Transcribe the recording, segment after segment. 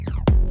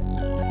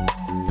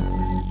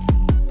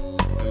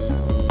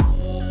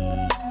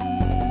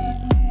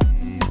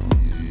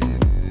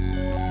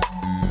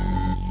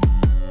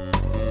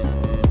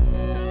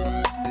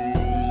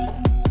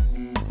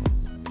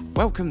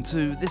Welcome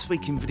to This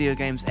Week in Video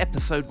Games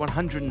episode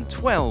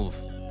 112.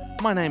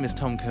 My name is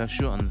Tom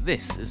Kershaw and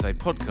this is a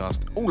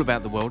podcast all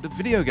about the world of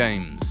video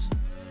games.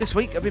 This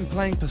week I've been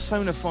playing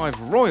Persona 5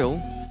 Royal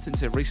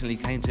since it recently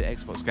came to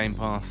Xbox Game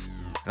Pass,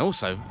 and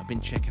also I've been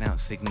checking out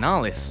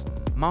Signalis,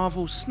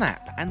 Marvel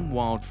Snap and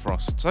Wild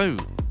Frost 2.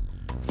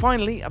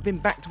 Finally, I've been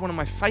back to one of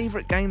my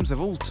favourite games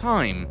of all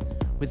time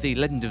with The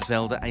Legend of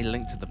Zelda: A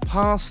Link to the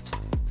Past.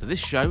 So this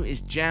show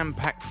is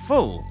jam-packed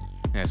full.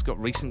 Now, it's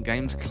got recent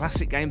games,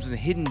 classic games and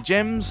hidden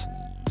gems,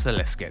 so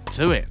let's get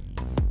to it.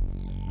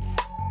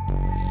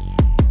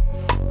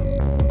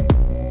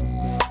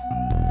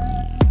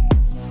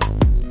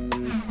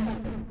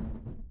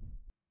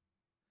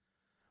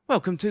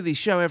 Welcome to the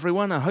show,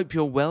 everyone. I hope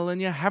you're well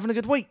and you're having a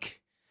good week.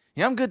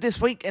 Yeah, I'm good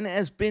this week, and it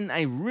has been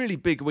a really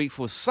big week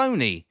for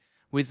Sony,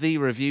 with the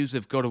reviews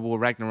of God of War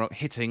Ragnarok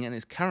hitting, and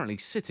it's currently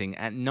sitting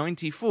at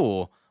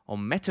 94 on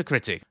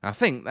Metacritic. I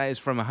think that is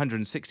from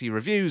 160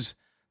 reviews,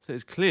 so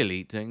it's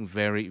clearly doing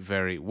very,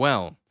 very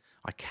well.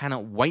 I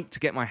cannot wait to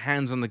get my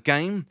hands on the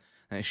game,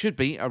 and it should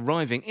be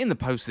arriving in the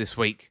post this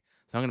week,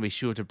 so I'm going to be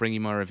sure to bring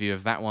you my review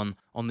of that one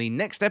on the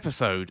next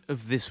episode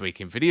of This Week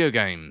in Video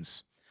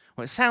Games.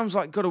 Well, it sounds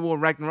like God of War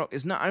Ragnarok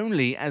is not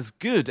only as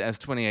good as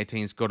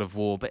 2018's God of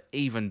War, but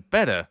even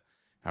better.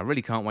 I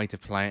really can't wait to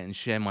play it and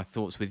share my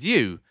thoughts with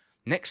you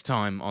next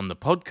time on the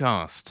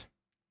podcast.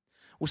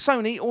 Well,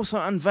 Sony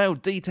also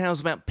unveiled details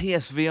about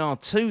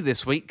PSVR 2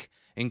 this week,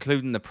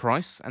 including the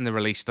price and the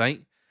release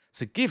date.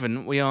 So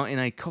given we are in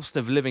a cost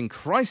of living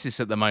crisis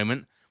at the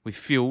moment, with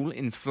fuel,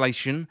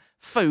 inflation,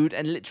 food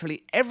and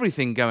literally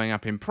everything going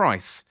up in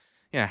price,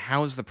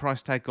 how has the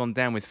price tag gone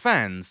down with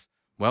fans?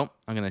 Well,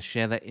 I'm going to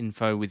share that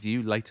info with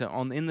you later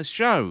on in the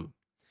show.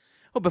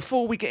 Well,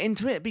 before we get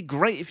into it, it'd be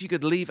great if you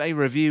could leave a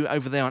review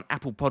over there on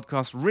Apple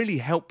Podcasts. Really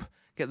help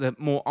get the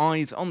more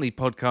eyes on the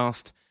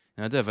podcast.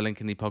 And I do have a link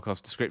in the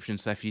podcast description,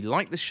 so if you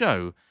like the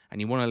show and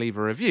you want to leave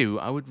a review,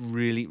 I would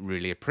really,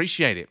 really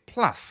appreciate it.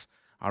 Plus,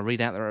 I'll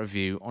read out the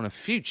review on a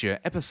future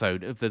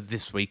episode of the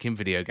This Week in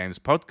Video Games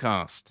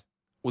podcast.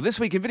 Well, This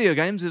Week in Video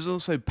Games is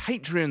also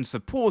Patreon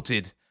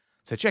supported,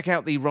 so check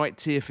out the right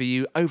tier for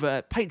you over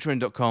at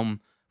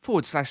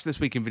patreon.com/This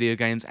Week in Video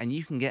Games, and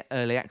you can get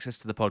early access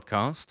to the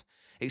podcast,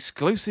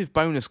 exclusive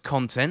bonus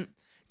content,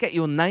 get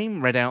your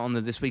name read out on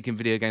the This Week in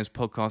Video Games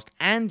podcast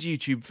and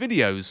YouTube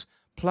videos,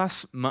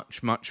 plus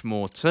much, much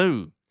more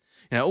too.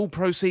 All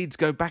proceeds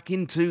go back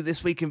into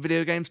This Week in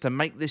Video Games to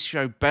make this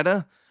show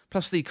better,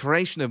 plus the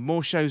creation of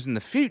more shows in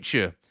the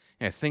future.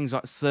 Things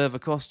like server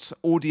costs,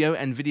 audio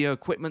and video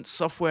equipment,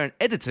 software and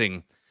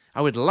editing.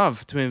 I would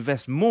love to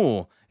invest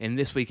more in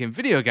This Week in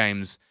Video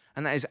Games,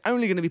 and that is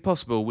only going to be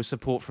possible with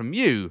support from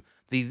you,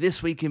 the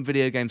This Week in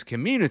Video Games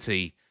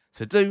community.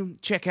 So do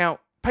check out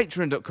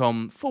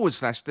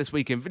patreon.com/This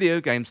Week in Video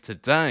Games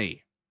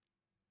today.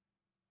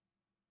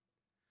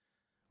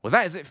 Well,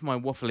 that is it for my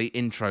waffly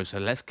intro, so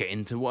let's get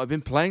into what I've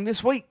been playing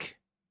this week.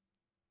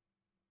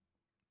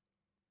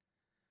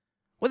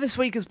 Well, this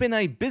week has been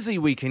a busy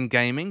week in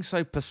gaming,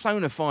 so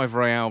Persona 5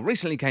 Royal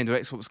recently came to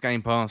Xbox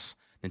Game Pass,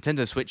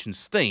 Nintendo Switch and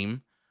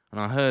Steam, and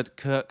I heard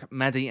Kirk,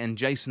 Maddie and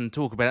Jason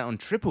talk about it on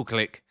Triple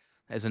Click.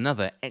 There's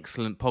another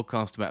excellent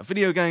podcast about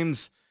video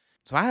games.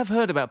 So I have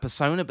heard about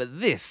Persona,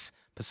 but this,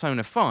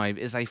 Persona 5,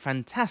 is a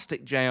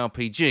fantastic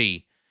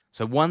JRPG,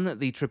 so one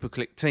that the Triple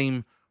Click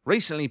team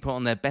recently put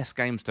on their best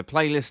games to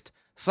playlist,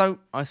 so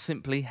I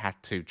simply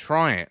had to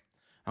try it.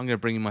 I'm going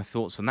to bring you my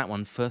thoughts on that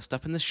one first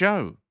up in the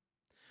show.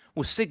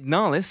 Well,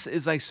 Signalis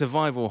is a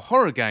survival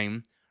horror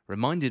game,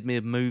 reminded me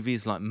of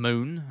movies like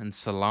Moon and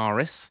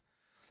Solaris.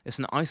 It's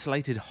an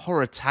isolated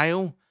horror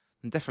tale,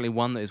 and definitely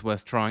one that is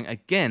worth trying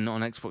again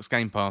on Xbox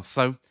Game Pass,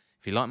 so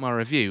if you like my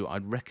review,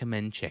 I'd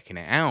recommend checking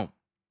it out.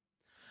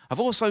 I've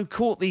also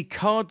caught the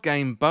card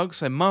game bug,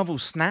 so Marvel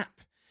Snap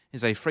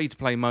is a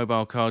free-to-play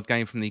mobile card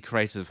game from the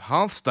creators of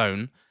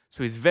Hearthstone,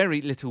 so with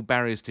very little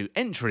barriers to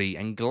entry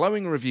and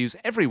glowing reviews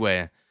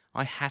everywhere,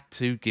 I had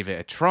to give it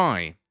a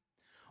try.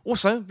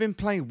 Also, I've been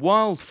playing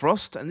Wild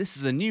Frost, and this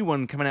is a new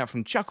one coming out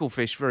from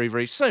Chucklefish very,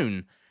 very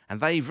soon,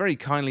 and they very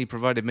kindly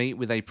provided me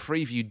with a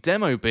preview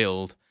demo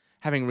build,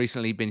 having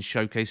recently been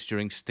showcased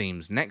during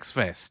Steam's Next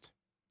Fest.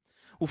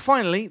 Well,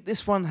 finally,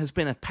 this one has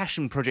been a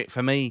passion project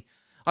for me.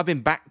 I've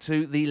been back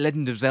to The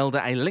Legend of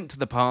Zelda: A Link to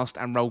the Past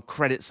and rolled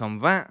credits on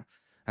that.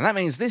 And that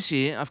means this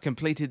year I've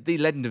completed The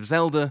Legend of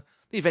Zelda,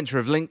 The Adventure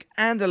of Link,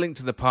 and A Link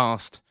to the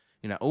Past,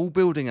 all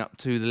building up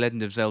to The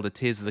Legend of Zelda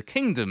Tears of the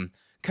Kingdom,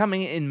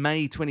 coming in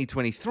May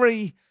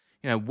 2023.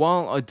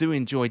 While I do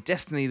enjoy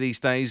Destiny these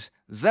days,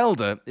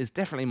 Zelda is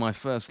definitely my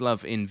first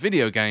love in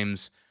video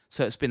games,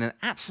 so it's been an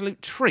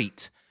absolute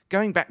treat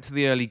going back to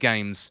the early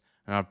games,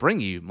 and I'll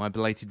bring you my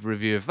belated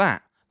review of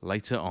that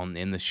later on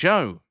in the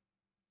show.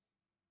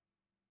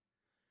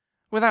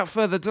 Without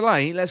further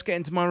delay, let's get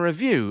into my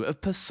review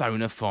of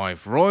Persona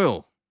 5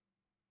 Royal.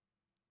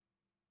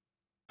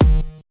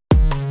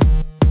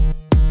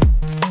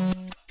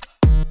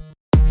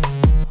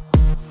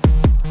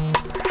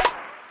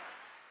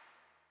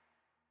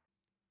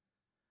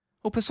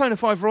 Well, Persona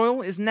 5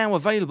 Royal is now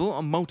available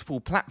on multiple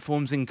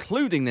platforms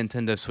including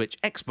Nintendo Switch,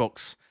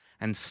 Xbox,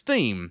 and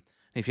Steam.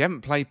 If you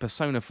haven't played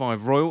Persona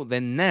 5 Royal,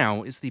 then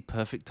now is the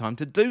perfect time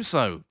to do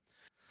so.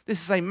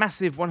 This is a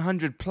massive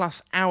 100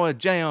 plus hour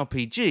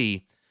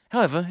JRPG,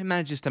 however, it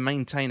manages to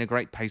maintain a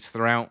great pace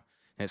throughout,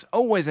 and it's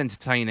always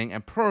entertaining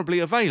and probably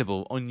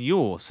available on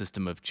your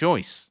system of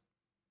choice.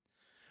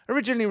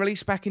 Originally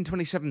released back in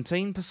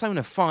 2017,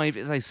 Persona 5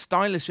 is a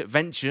stylish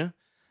adventure,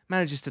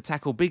 manages to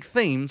tackle big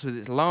themes with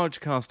its large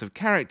cast of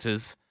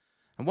characters,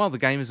 and while the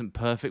game isn't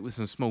perfect with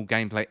some small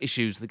gameplay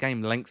issues, the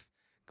game length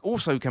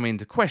also come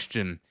into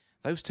question.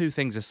 Those two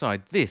things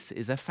aside, this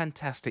is a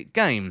fantastic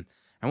game,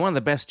 and one of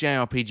the best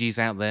JRPGs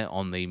out there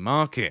on the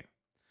market.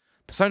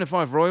 Persona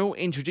 5 Royal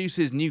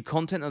introduces new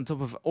content on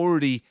top of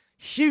already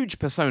huge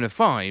Persona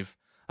 5,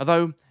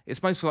 although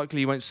it's most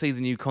likely you won't see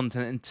the new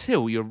content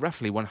until you're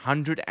roughly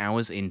 100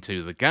 hours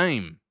into the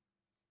game.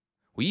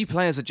 Well, you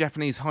play as a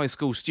Japanese high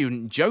school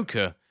student,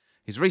 Joker,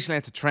 who's recently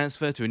had to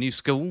transfer to a new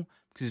school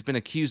because he's been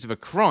accused of a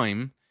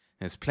crime.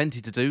 There's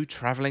plenty to do,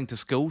 travelling to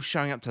school,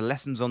 showing up to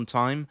lessons on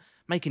time,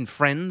 making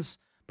friends,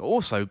 but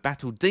also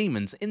battle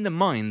demons in the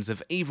minds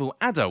of evil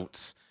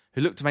adults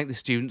who look to make the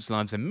students'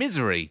 lives a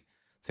misery.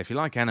 So if you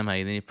like anime,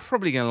 then you're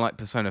probably going to like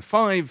Persona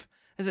 5,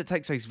 as it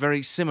takes a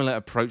very similar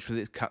approach with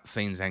its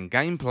cutscenes and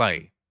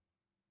gameplay.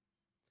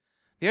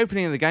 The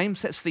opening of the game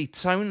sets the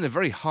tone and a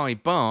very high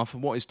bar for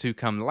what is to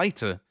come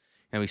later.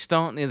 Now we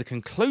start near the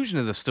conclusion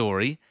of the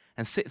story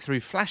and sit through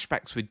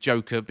flashbacks with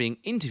Joker being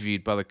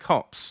interviewed by the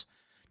cops.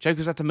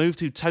 Joker's had to move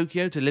to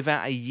Tokyo to live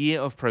out a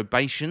year of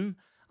probation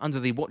under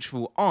the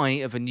watchful eye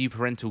of a new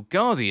parental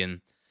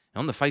guardian. And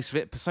on the face of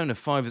it, Persona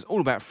 5 is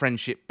all about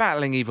friendship,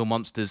 battling evil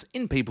monsters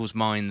in people's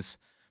minds,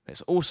 but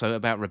it's also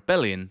about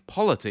rebellion,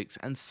 politics,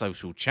 and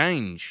social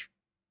change.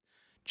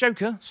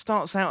 Joker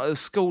starts out at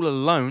school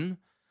alone,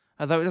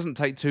 although it doesn't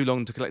take too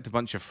long to collect a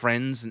bunch of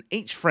friends, and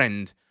each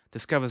friend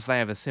discovers they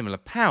have a similar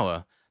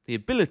power, the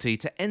ability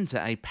to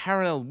enter a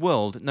parallel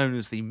world known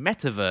as the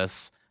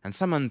Metaverse, and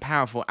summon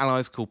powerful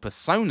allies called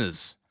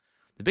Personas.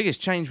 The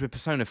biggest change with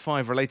Persona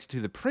 5 related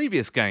to the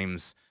previous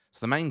games, so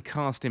the main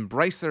cast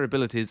embrace their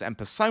abilities and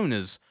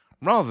personas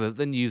rather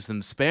than use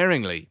them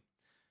sparingly.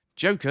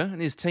 Joker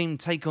and his team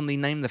take on the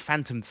name the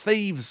Phantom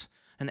Thieves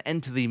and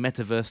enter the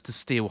Metaverse to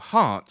steal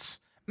hearts,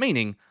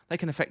 meaning they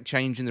can affect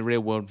change in the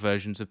real-world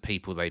versions of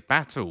people they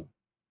battle.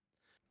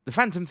 The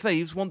Phantom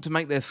Thieves want to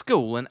make their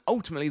school, and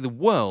ultimately the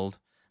world,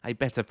 a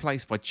better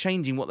place by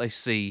changing what they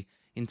see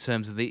in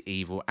terms of the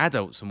evil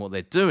adults and what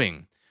they're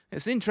doing.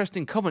 It's an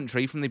interesting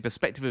commentary from the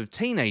perspective of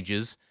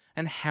teenagers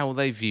and how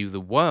they view the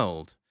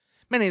world.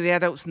 Many of the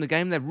adults in the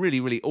game, they're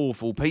really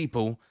awful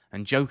people,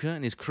 and Joker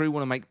and his crew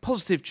want to make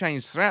positive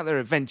change throughout their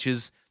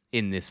adventures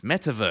in this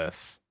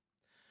metaverse.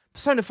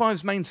 Persona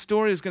 5's main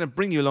story is going to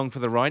bring you along for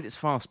the ride. It's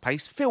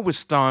fast-paced, filled with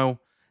style,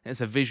 and it's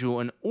a visual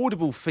and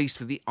audible feast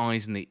for the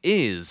eyes and the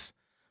ears.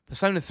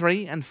 Persona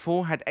 3 and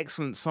 4 had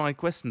excellent side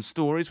quests and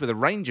stories with a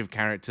range of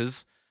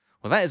characters.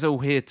 Well, that is all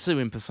here too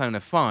in Persona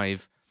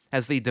 5,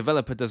 as the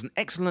developer does an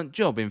excellent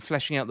job in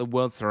fleshing out the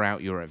world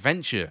throughout your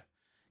adventure.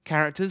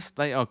 Characters,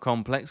 they are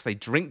complex, they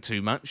drink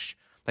too much,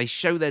 they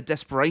show their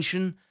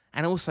desperation,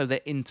 and also they're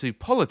into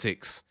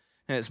politics,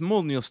 and it's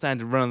more than your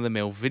standard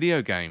run-of-the-mill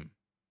video game.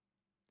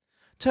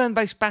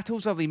 Turn-based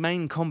battles are the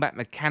main combat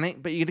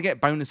mechanic, but you're going to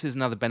get bonuses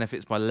and other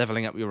benefits by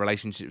leveling up your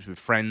relationships with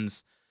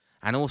friends,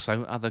 and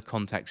also other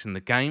contacts in the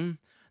game.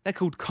 They're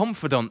called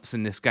confidants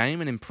in this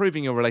game, and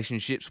improving your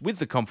relationships with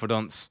the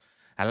confidants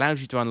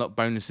allows you to unlock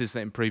bonuses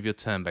that improve your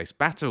turn-based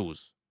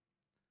battles.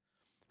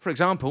 For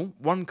example,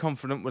 one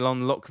confidant will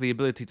unlock the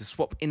ability to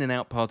swap in and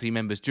out party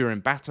members during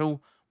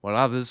battle, while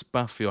others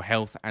buff your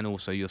health and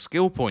also your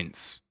skill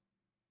points.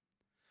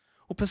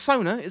 Well,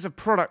 Persona is a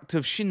product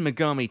of Shin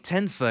Megami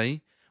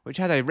Tensei, which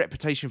had a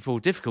reputation for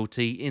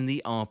difficulty in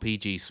the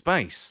RPG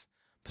space.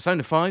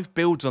 Persona 5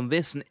 builds on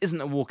this and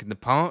isn't a walk in the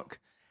park.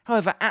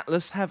 However,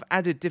 Atlus have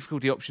added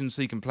difficulty options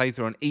so you can play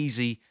through on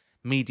easy,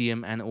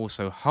 medium and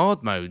also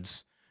hard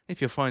modes. If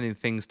you're finding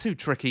things too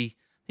tricky,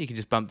 you can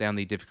just bump down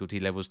the difficulty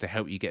levels to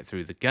help you get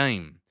through the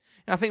game.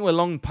 And I think we're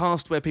long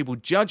past where people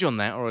judge on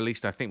that, or at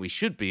least I think we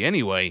should be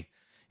anyway.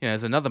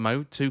 There's another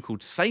mode too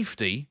called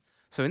Safety.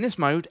 So in this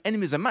mode,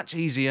 enemies are much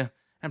easier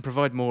and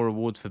provide more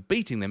rewards for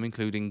beating them,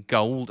 including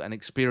gold and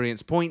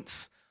experience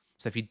points.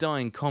 So if you die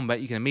in combat,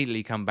 you can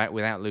immediately come back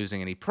without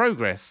losing any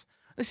progress.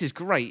 This is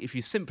great if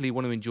you simply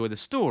want to enjoy the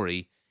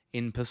story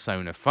in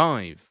Persona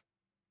 5.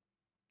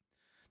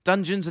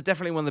 Dungeons are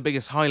definitely one of the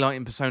biggest highlights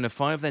in Persona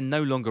 5. They're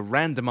no longer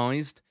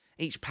randomized.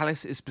 Each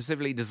palace is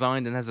specifically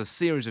designed and has a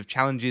series of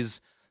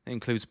challenges that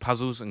includes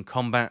puzzles and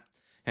combat.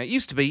 Now, it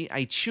used to be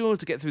a chore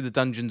to get through the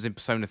dungeons in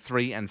Persona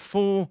 3 and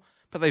 4,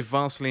 but they've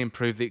vastly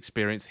improved the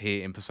experience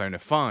here in Persona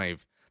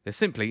 5. They're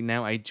simply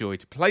now a joy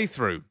to play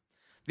through.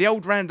 The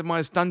old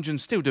randomized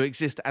dungeons still do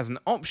exist as an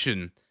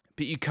option,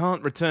 but you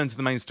can't return to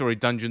the main story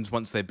dungeons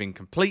once they've been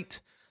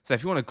complete, so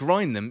if you want to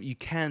grind them, you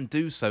can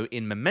do so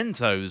in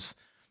Mementos.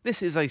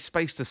 This is a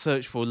space to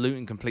search for loot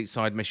and complete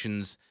side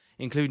missions,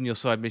 including your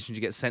side missions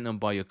you get sent on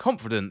by your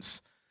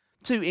confidants,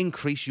 to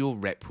increase your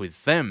rep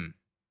with them.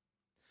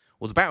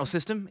 Well, the battle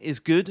system is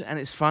good and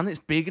it's fun, it's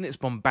big and it's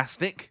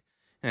bombastic.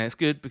 Yeah, it's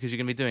good because you're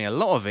going to be doing a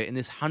lot of it in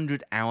this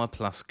 100-hour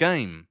plus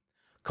game.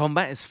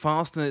 Combat is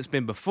faster than it's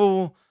been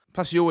before,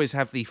 plus you always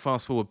have the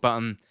fast forward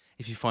button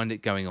if you find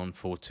it going on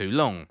for too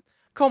long.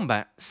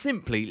 Combat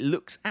simply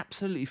looks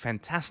absolutely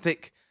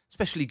fantastic,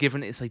 especially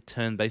given it's a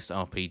turn-based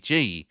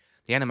RPG.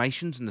 The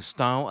animations and the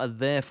style are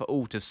there for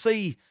all to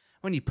see.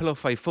 When you pull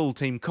off a full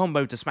team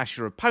combo to smash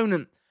your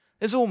opponent,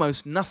 there's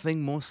almost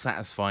nothing more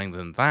satisfying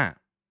than that.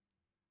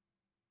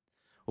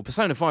 Well,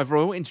 Persona 5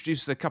 Royal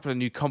introduces a couple of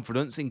new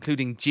confidants,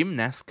 including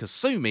Gymnast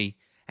Kasumi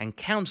and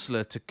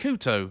Counsellor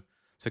Takuto.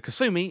 So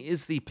Kasumi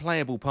is the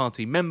playable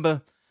party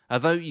member,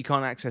 although you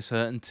can't access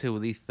her until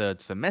the third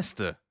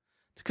semester.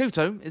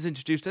 Takuto is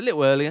introduced a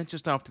little earlier,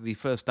 just after the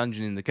first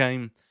dungeon in the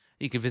game.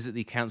 You can visit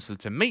the Counsellor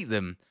to meet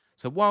them.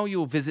 So while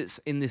your visits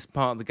in this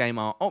part of the game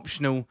are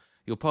optional,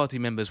 your party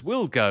members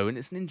will go, and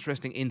it's an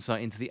interesting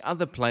insight into the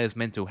other players'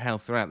 mental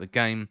health throughout the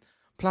game,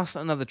 plus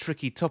another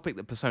tricky topic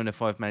that Persona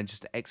 5 manages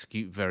to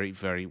execute very,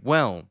 very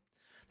well.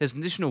 There's an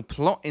additional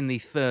plot in the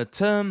third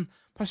term,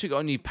 plus you've got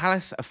a new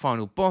palace, a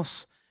final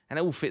boss, and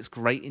it all fits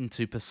great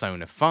into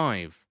Persona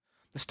 5.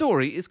 The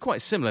story is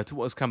quite similar to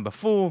what has come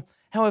before,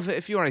 however,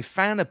 if you're a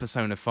fan of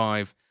Persona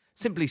 5,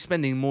 simply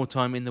spending more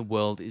time in the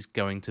world is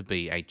going to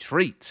be a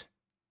treat.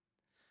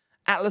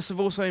 Atlus have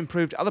also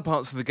improved other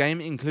parts of the game,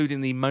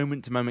 including the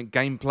moment-to-moment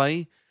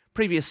gameplay.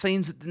 Previous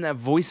scenes that didn't have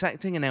voice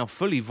acting are now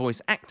fully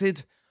voice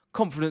acted.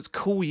 Confidants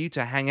call you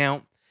to hang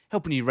out,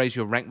 helping you raise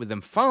your rank with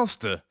them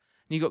faster. And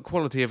you've got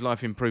quality of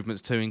life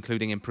improvements too,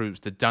 including improvements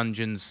to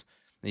dungeons.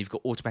 And you've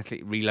got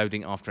automatic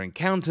reloading after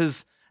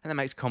encounters, and that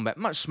makes combat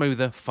much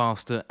smoother,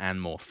 faster,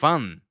 and more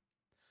fun.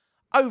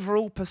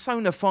 Overall,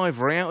 Persona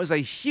 5 Royal is a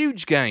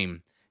huge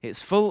game.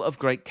 It's full of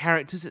great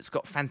characters, it's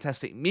got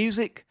fantastic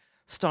music,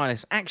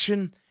 stylish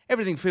action,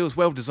 everything feels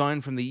well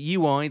designed from the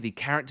UI, the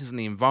characters, and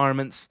the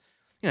environments.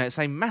 It's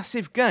a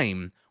massive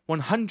game,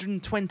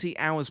 120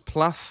 hours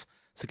plus,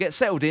 so get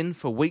settled in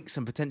for weeks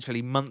and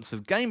potentially months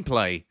of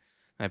gameplay.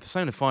 Now,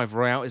 Persona 5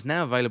 Royal is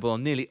now available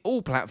on nearly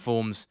all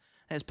platforms,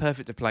 and it's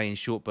perfect to play in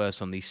short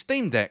bursts on the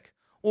Steam Deck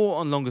or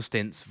on longer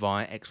stints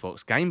via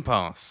Xbox Game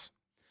Pass.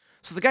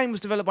 So the game was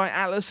developed by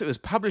Atlus, it was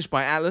published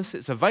by Atlus,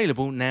 it's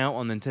available now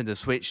on Nintendo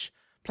Switch,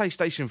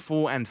 PlayStation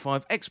 4 and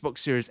 5, Xbox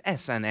Series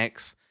S and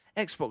X,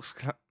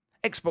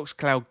 Xbox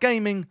Cloud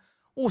Gaming,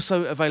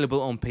 also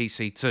available on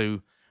PC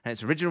too, and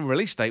its original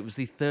release date was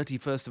the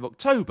 31st of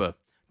October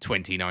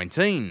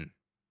 2019.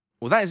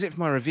 Well, that is it for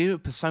my review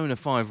of Persona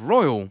 5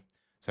 Royal.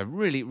 So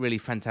really, really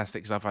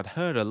fantastic stuff. I'd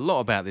heard a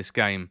lot about this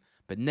game,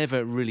 but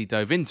never really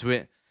dove into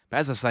it. But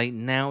as I say,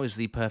 now is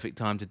the perfect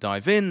time to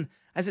dive in,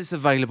 as it's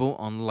available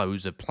on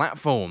loads of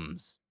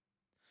platforms.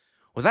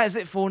 Well, that is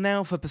it for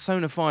now for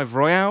Persona 5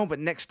 Royal, but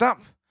next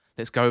up,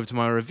 let's go over to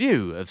my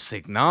review of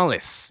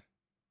Signalis.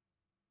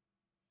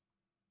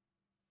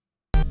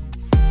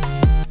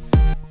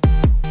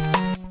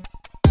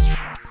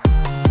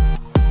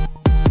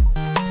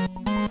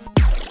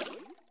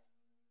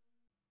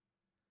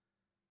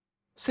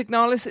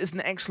 Signalis is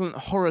an excellent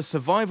horror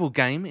survival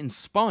game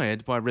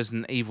inspired by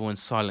Resident Evil and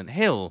Silent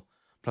Hill,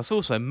 plus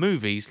also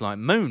movies like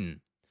Moon.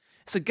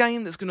 It's a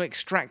game that's going to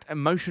extract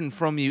emotion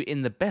from you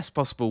in the best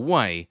possible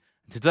way.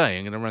 Today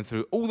I'm going to run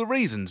through all the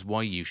reasons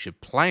why you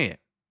should play it.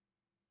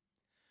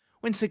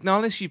 When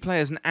Signalis, you play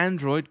as an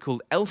android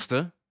called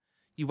Elster.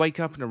 You wake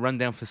up in a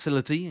rundown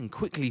facility and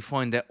quickly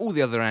find out all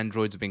the other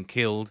androids have been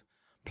killed,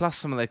 plus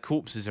some of their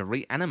corpses are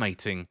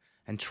reanimating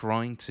and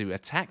trying to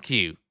attack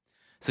you.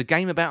 It's a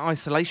game about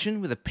isolation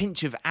with a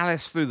pinch of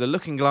Alice through the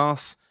looking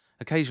glass,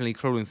 occasionally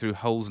crawling through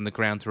holes in the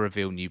ground to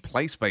reveal new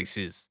play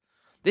spaces.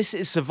 This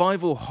is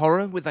survival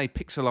horror with a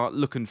pixel art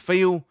look and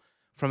feel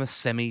from a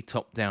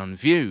semi-top-down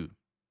view.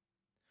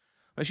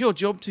 It's your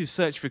job to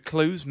search for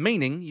clues,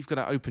 meaning you've got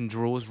to open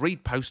drawers,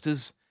 read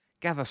posters,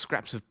 gather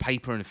scraps of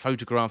paper and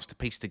photographs to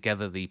piece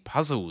together the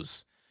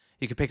puzzles.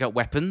 You can pick up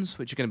weapons,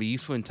 which are going to be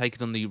useful in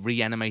taking on the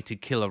reanimated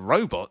killer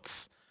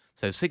robots.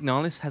 So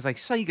Signalis has a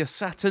Sega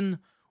Saturn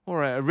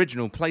or an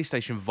original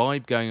PlayStation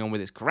vibe going on with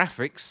its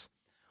graphics.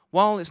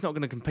 While it's not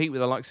going to compete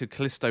with the likes of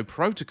Callisto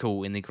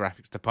Protocol in the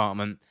graphics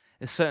department,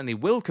 it certainly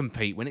will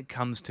compete when it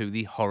comes to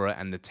the horror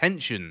and the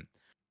tension.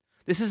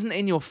 This isn't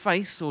in your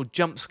face or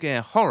jump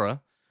scare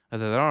horror,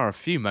 although there are a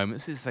few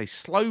moments. It's a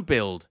slow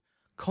build,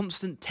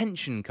 constant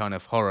tension kind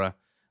of horror,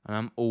 and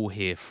I'm all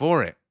here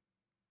for it.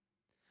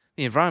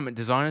 The environment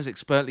design is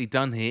expertly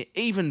done here,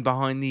 even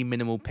behind the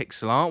minimal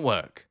pixel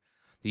artwork.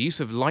 The use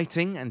of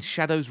lighting and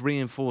shadows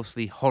reinforce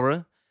the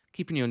horror,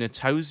 keeping you on your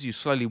toes as you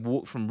slowly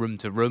walk from room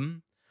to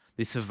room.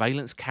 The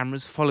surveillance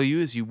cameras follow you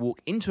as you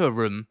walk into a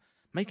room,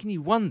 making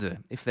you wonder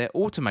if they're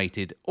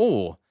automated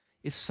or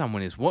if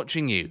someone is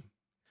watching you.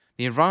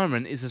 The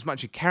environment is as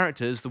much a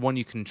character as the one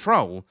you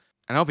control,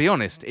 and I'll be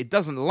honest, it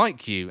doesn't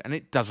like you and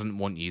it doesn't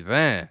want you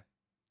there.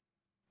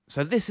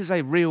 So this is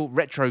a real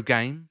retro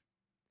game,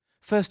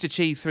 first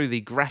achieved through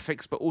the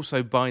graphics but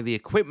also by the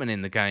equipment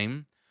in the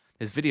game.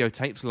 There's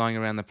videotapes lying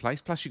around the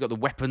place, plus you've got the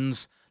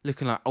weapons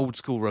looking like old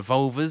school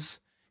revolvers.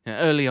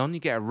 Early on,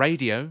 you get a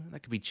radio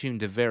that can be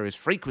tuned to various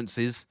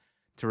frequencies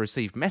to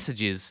receive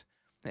messages.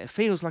 It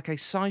feels like a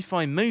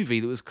sci-fi movie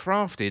that was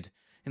crafted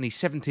in the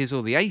 70s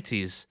or the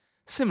 80s,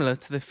 similar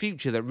to the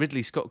future that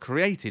Ridley Scott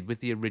created with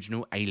the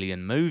original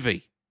Alien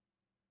movie.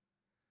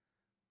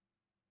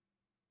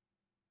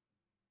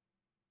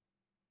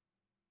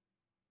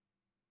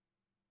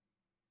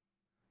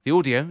 The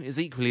audio is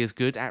equally as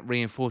good at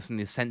reinforcing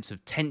the sense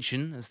of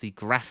tension as the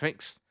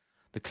graphics,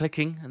 the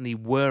clicking and the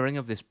whirring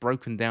of this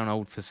broken down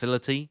old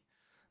facility.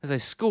 There's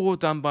a score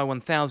done by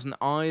 1000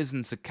 Eyes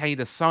and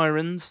Cicada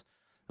Sirens,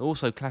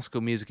 also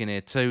classical music in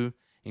here too,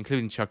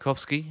 including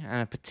Tchaikovsky,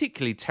 and a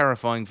particularly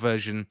terrifying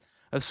version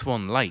of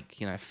Swan Lake.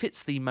 It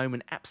fits the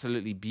moment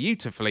absolutely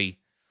beautifully,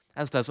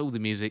 as does all the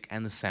music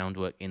and the sound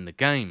work in the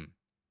game.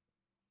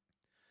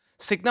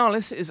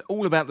 Signalis is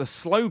all about the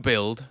slow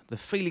build, the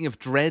feeling of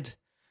dread,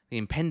 the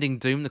impending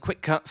doom, the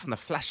quick cuts and the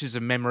flashes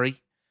of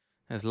memory.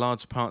 There's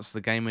large parts of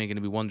the game where you're going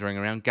to be wandering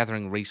around,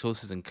 gathering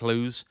resources and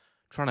clues,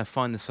 trying to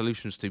find the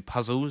solutions to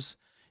puzzles.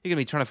 You're going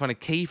to be trying to find a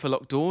key for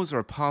locked doors or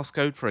a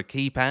passcode for a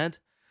keypad.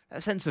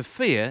 That sense of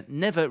fear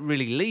never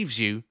really leaves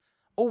you,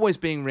 always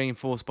being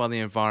reinforced by the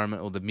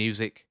environment or the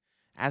music.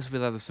 As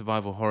with other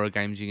survival horror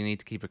games, you need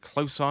to keep a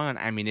close eye on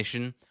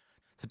ammunition.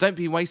 So don't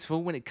be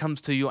wasteful when it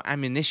comes to your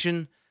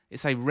ammunition.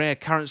 It's a rare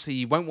currency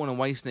you won't want to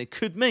waste, and it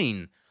could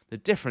mean the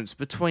difference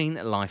between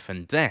life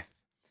and death.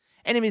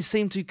 Enemies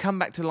seem to come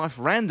back to life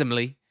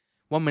randomly.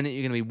 One minute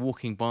you're going to be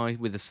walking by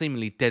with a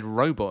seemingly dead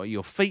robot at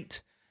your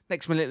feet.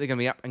 Next minute they're going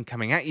to be up and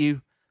coming at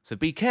you. So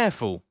be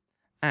careful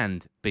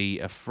and be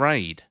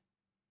afraid.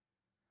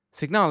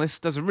 Signalis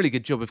does a really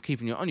good job of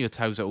keeping you on your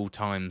toes at all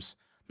times,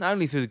 not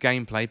only through the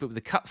gameplay but with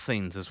the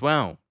cutscenes as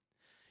well.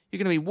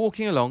 You're going to be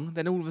walking along,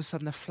 then all of a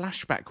sudden a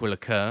flashback will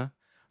occur,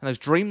 and those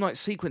dreamlike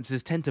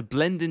sequences tend to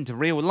blend into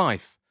real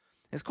life.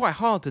 It's quite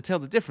hard to tell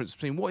the difference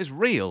between what is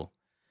real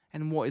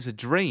and what is a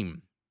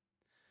dream.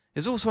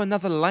 There's also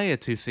another layer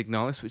to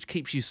Signalis which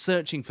keeps you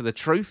searching for the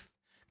truth,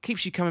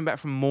 keeps you coming back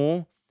for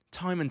more,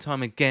 time and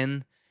time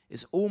again.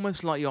 It's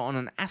almost like you're on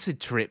an acid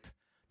trip,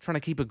 trying to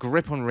keep a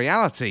grip on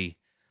reality,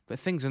 but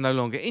things are no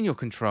longer in your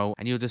control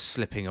and you're just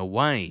slipping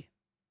away.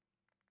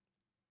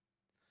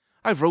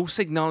 Overall,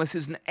 Signalis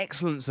is an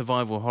excellent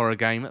survival horror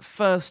game. At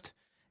first,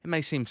 it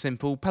may seem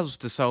simple, puzzles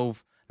to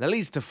solve, the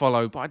leads to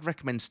follow, but I'd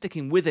recommend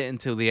sticking with it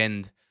until the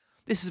end.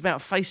 This is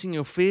about facing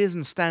your fears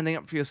and standing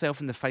up for yourself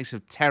in the face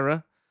of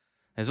terror.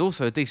 There's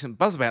also a decent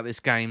buzz about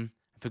this game,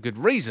 and for good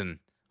reason.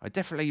 I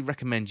definitely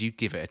recommend you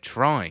give it a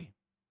try.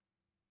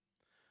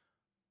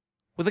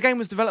 Well, the game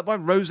was developed by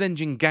Rose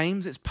Engine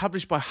Games. It's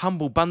published by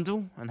Humble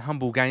Bundle and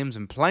Humble Games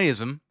and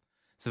Playism.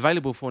 It's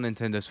available for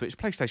Nintendo Switch,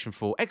 PlayStation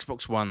 4,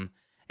 Xbox One,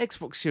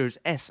 Xbox Series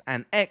S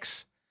and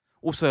X.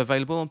 Also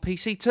available on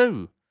PC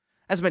too.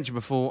 As mentioned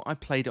before, I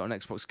played it on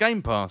Xbox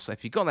Game Pass, so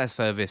if you've got that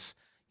service,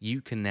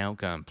 you can now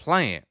go and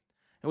play it.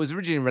 It was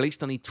originally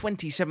released on the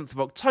 27th of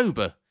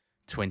October,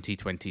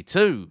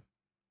 2022.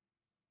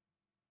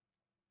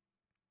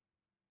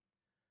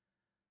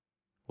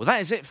 Well,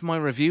 that is it for my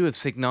review of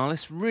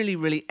Signalis.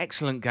 Really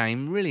excellent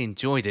game. Really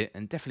enjoyed it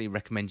and definitely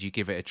recommend you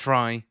give it a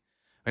try.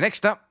 Well,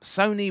 next up,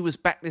 Sony was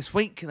back this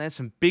week and there's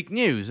some big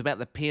news about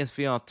the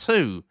PSVR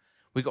 2.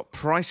 We got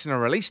price and a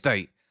release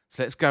date,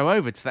 so let's go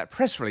over to that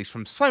press release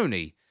from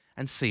Sony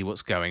and see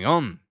what's going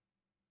on.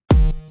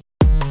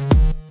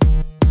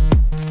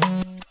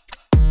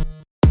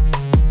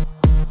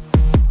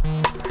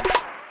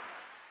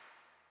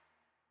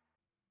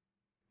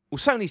 Will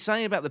Sony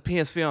say about the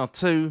PSVR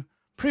 2?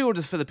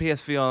 Pre-orders for the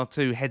PSVR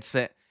 2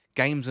 headset,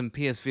 games and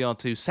PSVR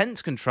 2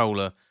 Sense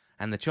controller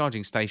and the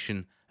charging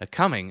station are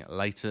coming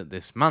later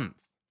this month.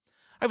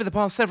 Over the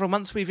past several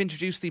months, we've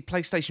introduced the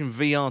PlayStation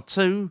VR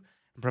 2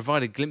 and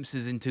provided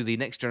glimpses into the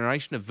next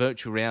generation of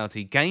virtual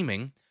reality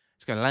gaming.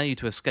 It's going to allow you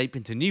to escape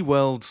into new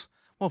worlds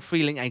while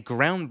feeling a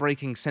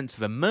groundbreaking sense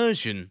of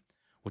immersion.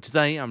 Well,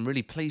 today I'm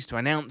really pleased to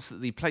announce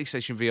that the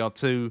PlayStation VR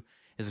 2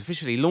 is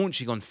officially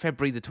launching on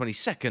February the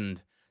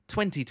 22nd,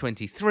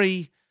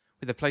 2023,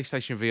 with the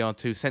PlayStation VR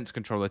 2 Sense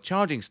controller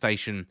charging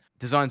station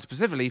designed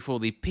specifically for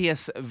the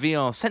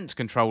PSVR Sense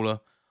controller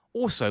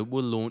also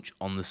will launch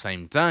on the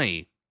same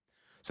day.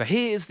 So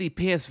here is the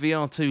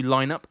PSVR 2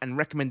 lineup and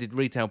recommended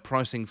retail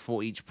pricing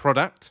for each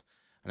product,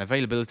 and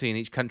availability in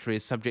each country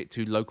is subject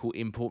to local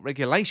import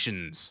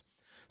regulations.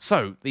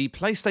 So the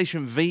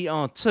PlayStation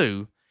VR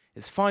 2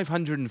 is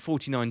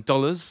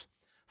 $549,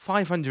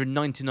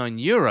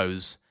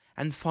 €599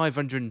 and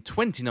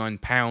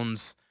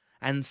 £529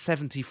 and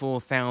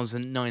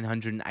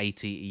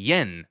 74,980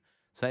 yen.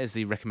 So that is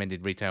the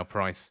recommended retail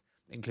price,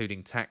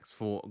 including tax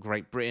for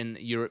Great Britain,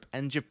 Europe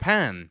and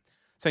Japan.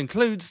 So it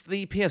includes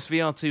the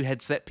PSVR 2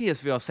 headset,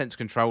 PSVR Sense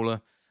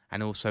controller,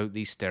 and also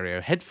the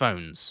stereo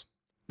headphones.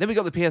 Then we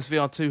got the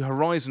PSVR 2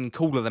 Horizon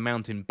Call of the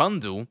Mountain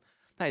bundle.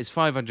 That is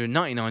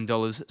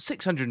 $599,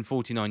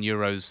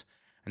 €649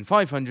 and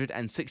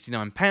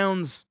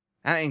 £569.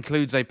 That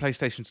includes a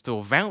PlayStation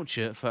Store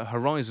voucher for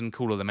Horizon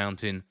Call of the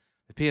Mountain,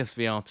 the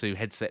PSVR 2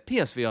 headset,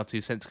 PSVR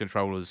 2 Sense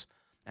controllers,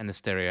 and the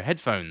stereo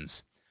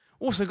headphones.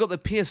 Also got the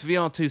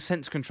PSVR 2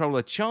 Sense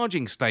controller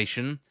charging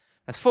station.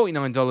 That's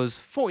 $49,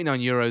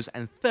 €49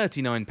 and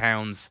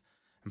 £39.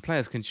 and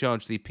players can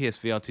charge the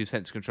PSVR 2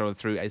 sensor controller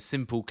through a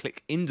simple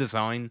click-in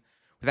design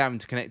without having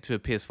to connect to a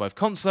PS5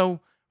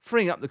 console,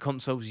 freeing up the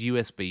console's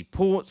USB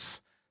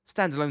ports.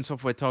 Standalone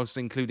software titles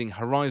including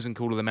Horizon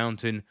Call of the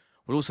Mountain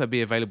will also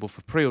be available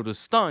for pre-orders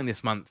starting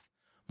this month.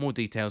 More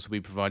details will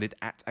be provided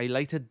at a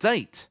later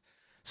date.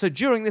 So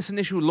during this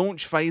initial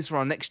launch phase for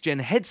our next-gen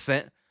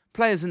headset,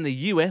 players in the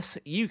US,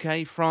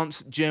 UK,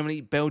 France,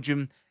 Germany,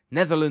 Belgium,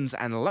 Netherlands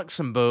and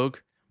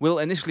Luxembourg will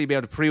initially be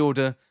able to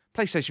pre-order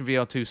PlayStation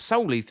VR 2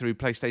 solely through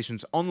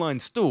PlayStation's online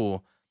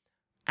store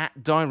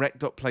at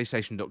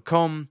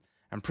direct.playstation.com,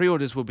 and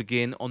pre-orders will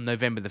begin on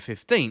November the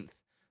 15th,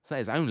 so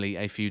that is only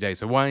a few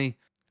days away,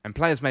 and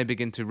players may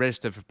begin to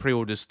register for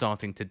pre-orders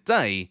starting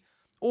today.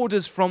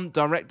 Orders from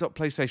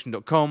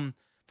direct.playstation.com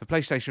for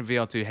PlayStation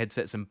VR 2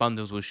 headsets and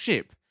bundles will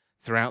ship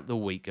throughout the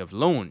week of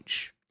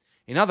launch.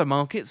 In other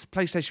markets,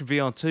 PlayStation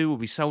VR 2 will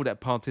be sold at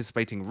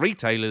participating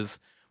retailers,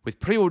 with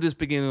pre-orders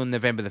beginning on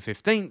November the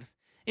 15th.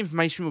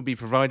 Information will be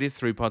provided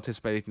through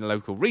participating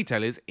local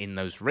retailers in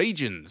those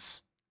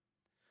regions.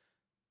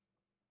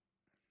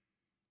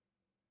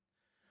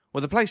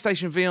 Well, the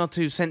PlayStation VR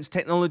 2 Sense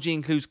technology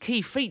includes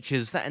key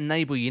features that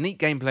enable unique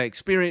gameplay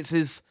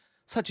experiences,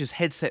 such as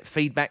headset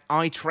feedback,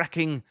 eye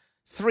tracking,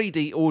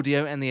 3D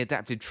audio, and the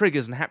adaptive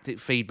triggers and haptic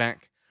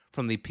feedback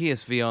from the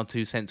PSVR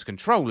 2 Sense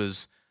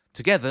controllers.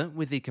 Together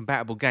with the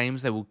compatible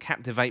games, they will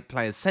captivate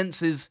players'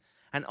 senses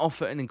and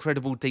offer an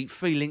incredible deep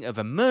feeling of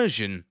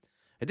immersion.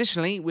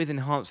 Additionally, with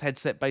enhanced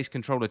headset-based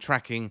controller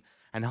tracking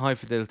and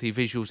high-fidelity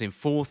visuals in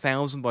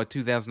 4000 by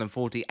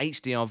 2040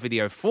 HDR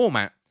video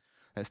format,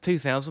 that's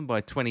 2000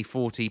 by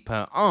 2040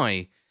 per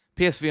eye,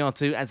 PSVR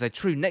 2 adds a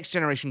true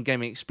next-generation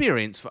gaming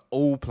experience for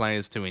all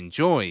players to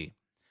enjoy.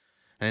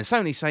 And as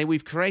Sony say,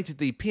 we've created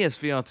the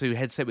PSVR 2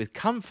 headset with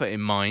comfort in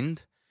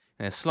mind,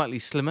 and a slightly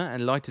slimmer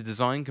and lighter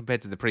design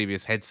compared to the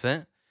previous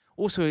headset.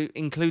 Also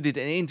included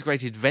an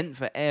integrated vent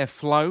for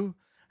airflow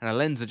and a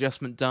lens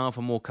adjustment dial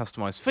for more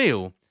customized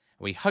feel.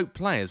 We hope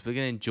players will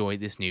enjoy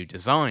this new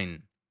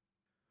design.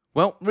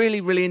 Well,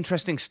 really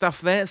interesting stuff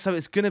there, so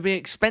it's going to be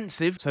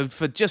expensive. So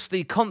for just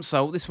the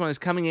console, this one is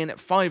coming in at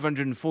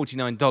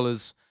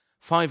 $549,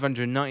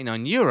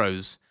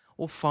 €599,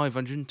 or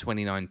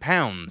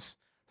 £529.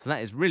 So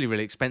that is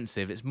really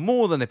expensive. It's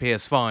more than a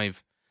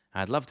PS5.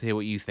 I'd love to hear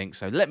what you think,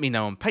 so let me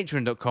know on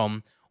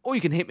patreon.com, or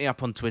you can hit me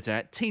up on Twitter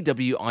at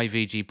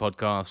TWIVG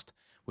Podcast.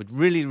 Would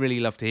really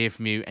love to hear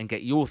from you and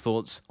get your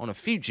thoughts on a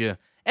future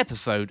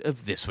episode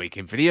of This Week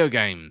in Video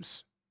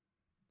Games.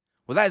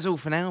 Well, that is all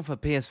for now for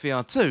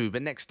PSVR 2,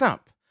 but next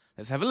up,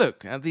 let's have a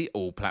look at the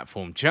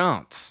all-platform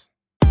charts.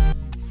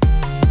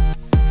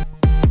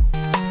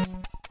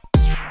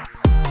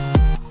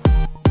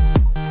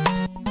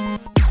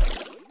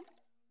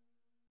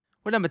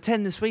 Well, number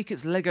 10 this week,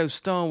 it's LEGO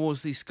Star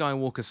Wars The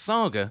Skywalker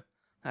Saga.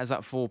 That is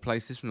up 4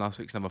 places from last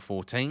week's number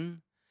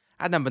 14.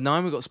 At number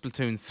 9, we've got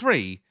Splatoon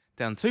 3,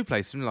 down 2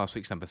 places from last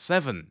week's number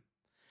 7.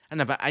 At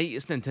number 8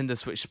 is Nintendo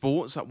Switch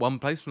Sports, up 1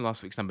 place from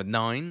last week's number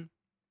 9.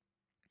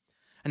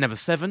 At number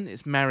 7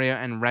 is Mario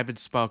and Rabbids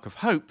Spark of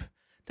Hope,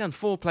 down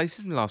 4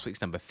 places from last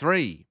week's number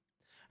 3.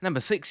 At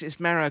number 6 is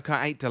Mario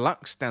Kart 8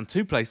 Deluxe, down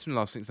 2 places from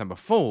last week's number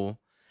 4.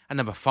 At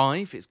number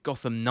 5 it's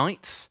Gotham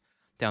Knights,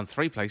 down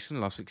 3 places from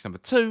last week's number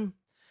 2.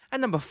 At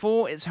number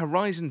 4 it's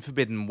Horizon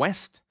Forbidden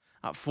West,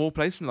 up 4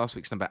 places from last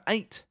week's number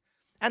 8.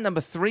 At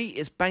number 3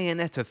 is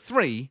Bayonetta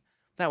 3,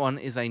 that one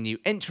is a new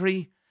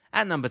entry.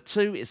 At number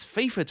 2 is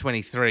FIFA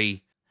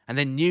 23, and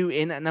then new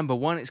in at number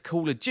 1 it's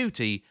Call of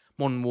Duty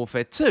Modern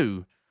Warfare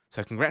 2.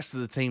 So congrats to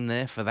the team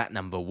there for that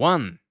number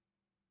 1.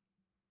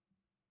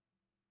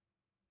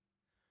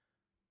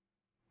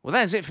 Well,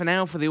 that is it for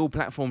now for the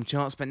all-platform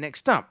charts, but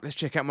next up, let's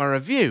check out my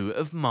review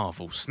of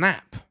Marvel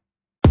Snap.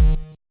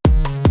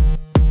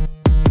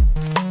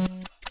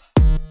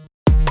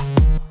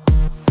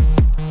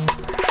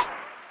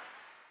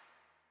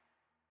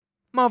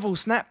 Marvel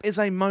Snap is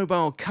a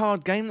mobile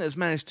card game that has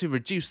managed to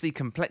reduce the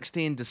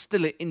complexity and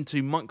distill it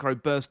into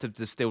micro-bursts of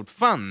distilled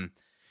fun.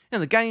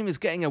 And the game is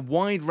getting a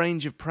wide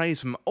range of praise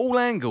from all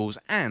angles,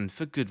 and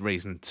for good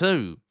reason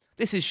too.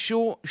 This is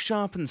short,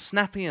 sharp and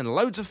snappy and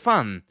loads of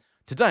fun.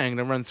 Today I'm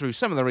going to run through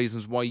some of the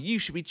reasons why you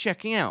should be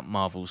checking out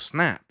Marvel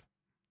Snap.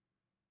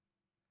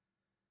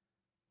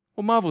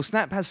 Well, Marvel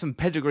Snap has some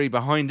pedigree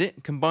behind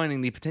it,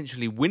 combining the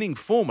potentially winning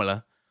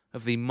formula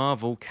of the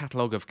Marvel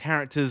catalogue of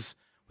characters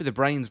with the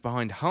brains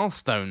behind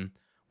Hearthstone,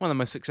 one of the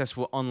most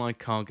successful online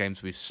card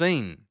games we've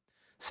seen.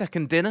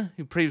 Second Dinner,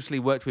 who previously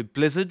worked with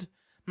Blizzard,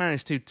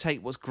 managed to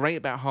take what's great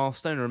about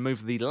Hearthstone and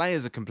remove the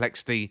layers of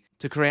complexity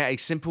to create a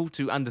simple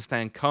to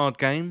understand card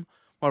game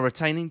while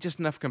retaining just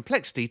enough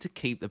complexity to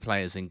keep the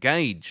players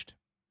engaged.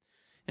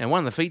 Now, one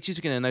of the features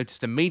you're going to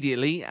notice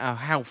immediately are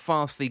how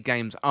fast the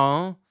games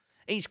are.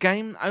 Each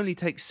game only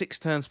takes 6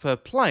 turns per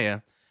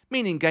player,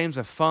 meaning games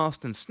are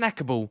fast and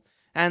snackable,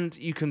 and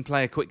you can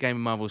play a quick game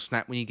of Marvel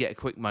Snap when you get a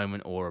quick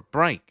moment or a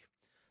break.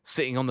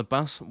 Sitting on the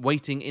bus,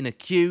 waiting in a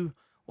queue,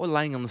 or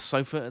laying on the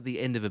sofa at the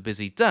end of a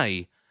busy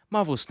day,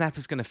 Marvel Snap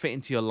is going to fit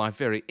into your life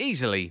very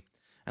easily,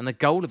 and the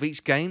goal of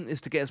each game is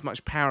to get as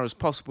much power as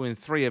possible in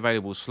 3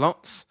 available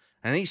slots,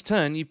 and each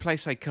turn you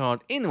place a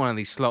card in one of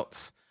these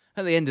slots.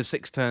 At the end of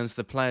 6 turns,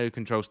 the player who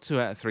controls 2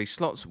 out of 3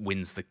 slots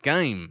wins the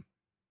game.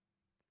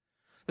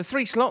 The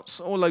 3 slots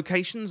or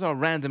locations are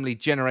randomly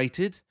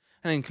generated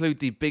and include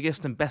the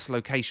biggest and best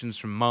locations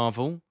from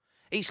Marvel.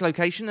 Each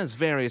location has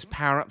various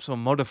power-ups or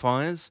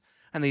modifiers,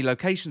 and the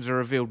locations are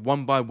revealed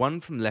one by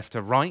one from left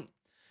to right.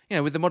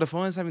 With the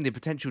modifiers having the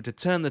potential to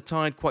turn the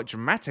tide quite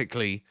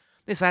dramatically,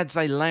 this adds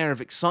a layer of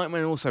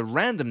excitement and also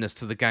randomness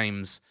to the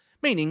games,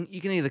 meaning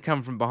you can either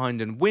come from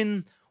behind and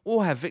win,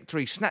 or have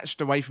victory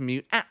snatched away from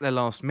you at the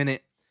last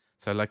minute.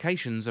 So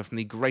locations are from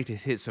the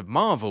greatest hits of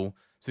Marvel,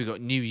 so we've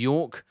got New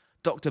York,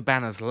 Dr.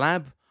 Banner's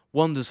lab,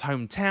 Wanda's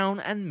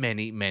hometown, and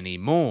many, many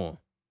more.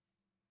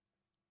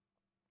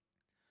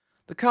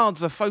 The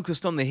cards are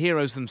focused on the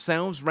heroes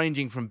themselves,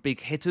 ranging from big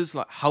hitters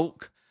like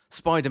Hulk,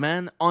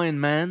 Spider-Man, Iron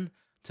Man,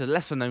 to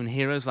lesser known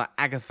heroes like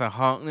Agatha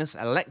Harkness,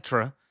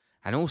 Elektra,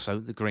 and also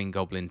the Green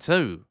Goblin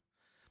too.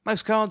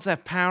 Most cards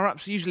have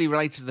power-ups, usually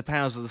related to the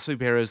powers of the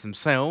superheroes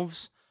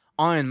themselves.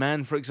 Iron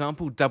Man, for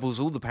example, doubles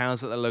all the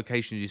powers at the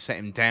location you set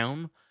him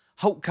down.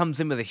 Hulk comes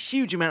in with a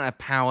huge amount of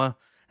power,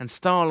 and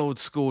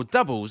Star-Lord's score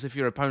doubles if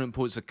your opponent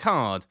puts a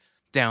card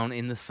down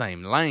in the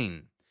same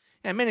lane.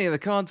 Many of the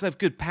cards have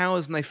good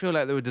powers and they feel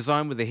like they were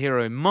designed with the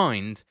hero in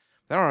mind.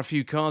 There are a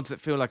few cards that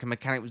feel like a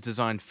mechanic was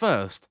designed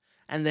first,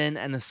 and then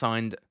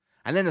assigned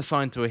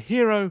to a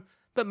hero,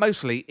 but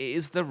mostly it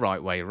is the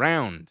right way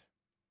round.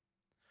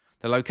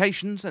 The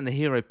locations and the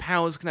hero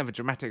powers can have a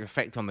dramatic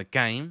effect on the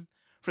game.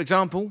 For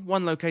example,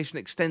 one location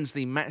extends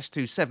the match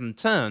to 7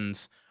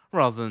 turns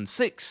rather than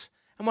 6,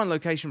 and one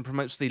location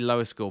promotes the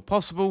lowest score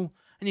possible,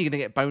 and you're going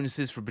to get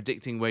bonuses for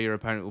predicting where your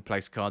opponent will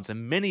place cards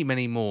and many,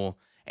 many more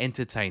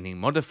entertaining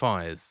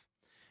modifiers.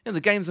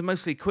 The games are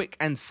mostly quick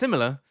and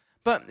similar,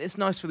 but it's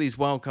nice for these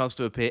wildcards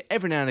to appear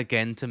every now and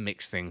again to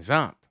mix things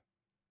up.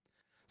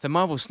 So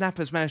Marvel Snap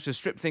has managed to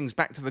strip things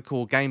back to the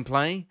core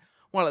gameplay,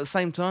 while at the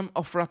same time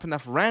offer up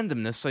enough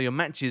randomness so your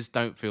matches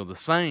don't feel the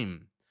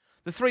same.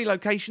 The 3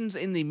 locations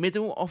in the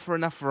middle offer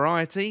enough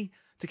variety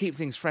to keep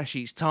things fresh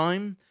each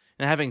time,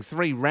 and having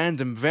 3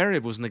 random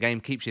variables in the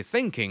game keeps you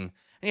thinking, and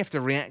you have to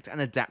react and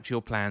adapt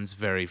your plans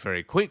very,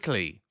 very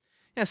quickly.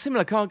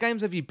 Similar card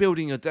games have you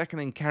building your deck and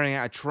then carrying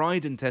out a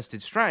tried and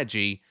tested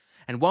strategy,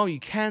 and while you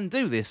can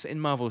do this in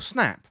Marvel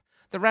Snap,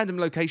 the random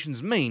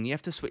locations mean you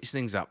have to switch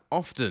things up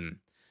often.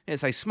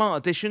 It's a smart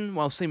addition,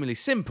 while seemingly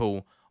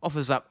simple,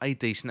 offers up a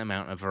decent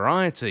amount of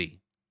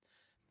variety.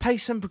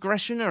 Pace and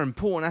progression are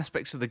important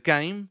aspects of the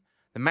game.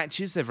 The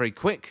matches, they're very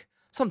quick,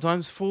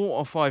 sometimes 4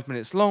 or 5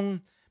 minutes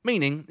long,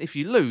 meaning if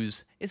you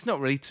lose, it's not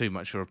really too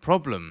much of a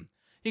problem.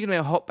 You're going to be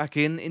able to hop back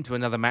into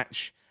another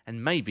match,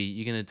 and maybe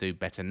you're going to do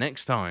better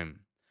next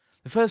time.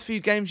 The first few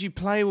games you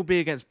play will be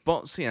against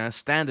bots, a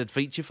standard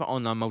feature for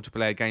online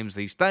multiplayer games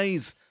these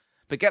days,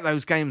 but get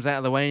those games out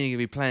of the way and you're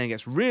going to be playing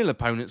against real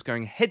opponents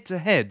going head to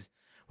head,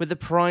 with the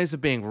prize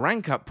of being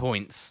rank up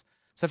points.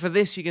 So for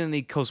this you're going to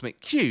need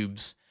cosmic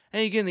cubes,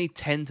 and you're going to need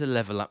 10 to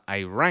level up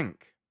a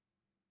rank.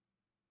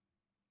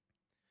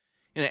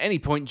 At any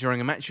point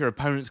during a match, your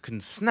opponents can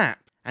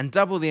snap and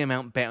double the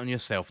amount bet on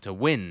yourself to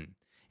win.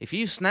 If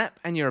you snap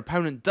and your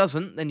opponent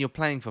doesn't, then you're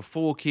playing for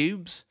 4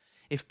 cubes.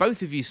 If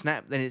both of you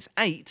snap, then it's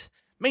 8,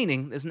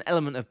 meaning there's an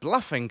element of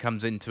bluffing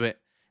comes into it.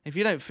 If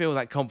you don't feel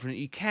that confident,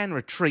 you can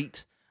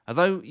retreat,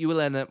 although you will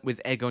end up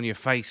with egg on your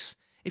face.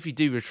 If you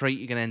do retreat,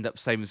 you're going to end up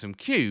saving some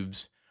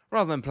cubes,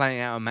 rather than playing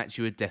out a match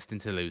you were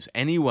destined to lose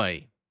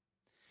anyway.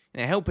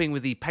 Helping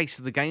with the pace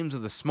of the games are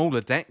the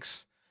smaller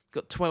decks.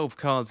 Got 12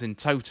 cards in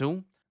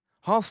total.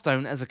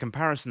 Hearthstone, as a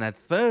comparison, had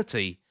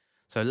 30,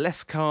 so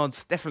less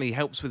cards definitely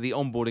helps with the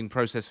onboarding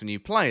process for new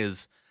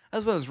players,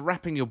 as well as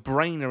wrapping your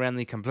brain around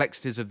the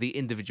complexities of the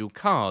individual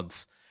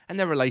cards and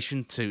their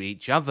relation to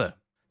each other.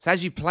 So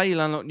as you play, you'll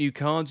unlock new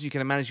cards. You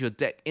can manage your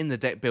deck in the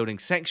deck building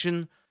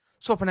section,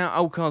 swapping out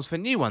old cards for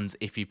new ones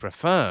if you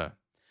prefer.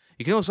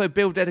 You can also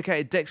build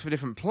dedicated decks for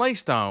different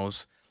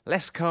playstyles.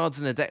 Less cards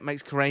in a deck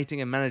makes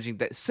creating and managing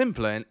decks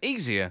simpler and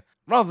easier,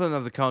 rather than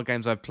other card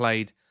games I've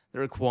played that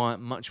require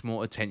much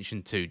more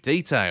attention to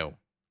detail.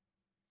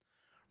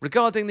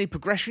 Regarding the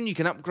progression, you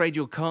can upgrade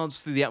your cards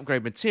through the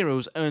upgrade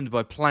materials earned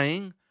by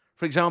playing.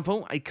 For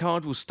example, a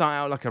card will start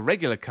out like a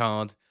regular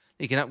card.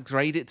 You can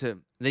upgrade it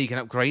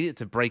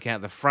to break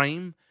out the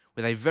frame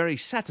with a very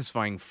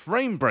satisfying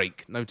frame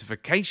break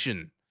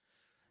notification.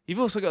 You've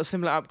also got a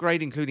similar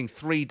upgrade including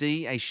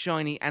 3D, a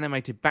shiny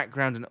animated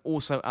background, and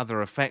also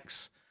other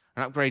effects.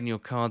 And upgrading your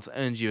cards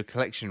earns you a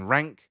collection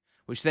rank,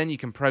 which then you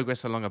can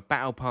progress along a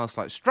battle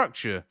pass-like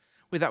structure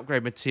with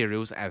upgrade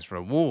materials as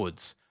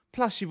rewards.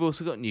 Plus you've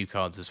also got new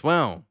cards as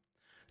well.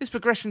 This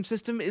progression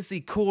system is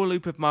the core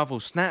loop of Marvel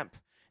Snap.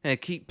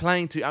 Keep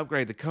playing to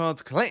upgrade the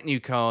cards, collect new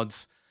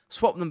cards,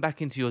 swap them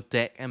back into your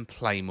deck and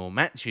play more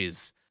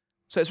matches.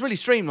 So it's really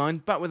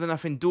streamlined, but with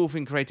enough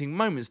endorphin creating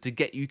moments to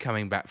get you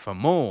coming back for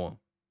more.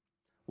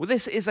 Well,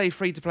 this is a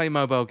free-to-play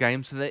mobile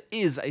game, so there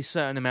is a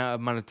certain amount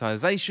of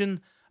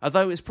monetization,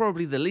 although it's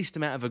probably the least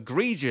amount of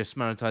egregious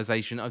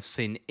monetization I've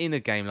seen in a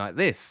game like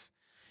this.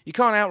 You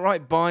can't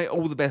outright buy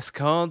all the best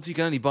cards, you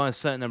can only buy a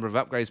certain number of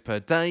upgrades per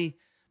day,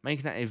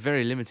 making that a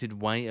very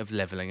limited way of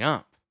levelling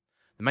up.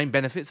 The main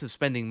benefits of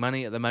spending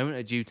money at the moment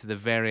are due to the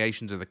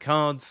variations of the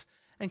cards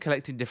and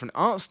collecting different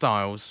art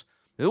styles.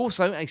 There's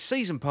also a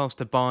season pass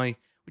to buy,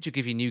 which will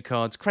give you new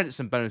cards, credits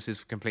and bonuses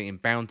for completing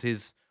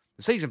bounties.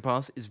 The season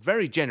pass is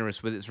very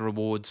generous with its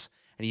rewards,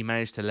 and you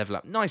manage to level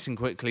up nice and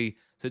quickly,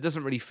 so it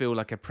doesn't really feel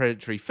like a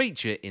predatory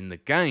feature in the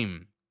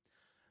game.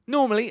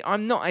 Normally,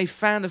 I'm not a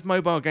fan of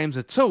mobile games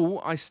at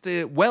all. I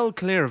steer well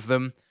clear of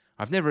them.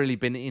 I've never really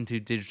been into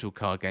digital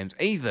card games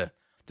either.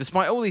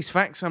 Despite all these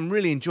facts, I'm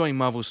really enjoying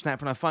Marvel Snap,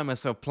 and I find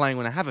myself playing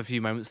when I have a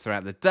few moments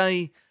throughout the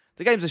day.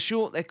 The games are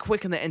short, they're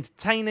quick, and they're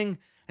entertaining,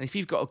 and if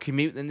you've got a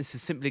commute, then this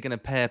is simply going to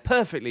pair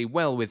perfectly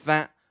well with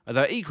that,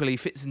 although it equally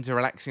fits into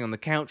relaxing on the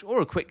couch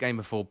or a quick game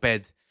before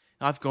bed.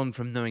 I've gone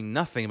from knowing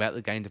nothing about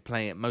the game to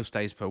playing it most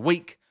days per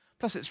week,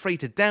 plus it's free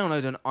to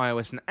download on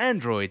iOS and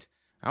Android.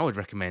 I would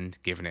recommend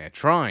giving it a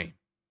try.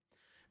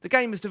 The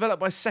game is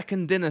developed by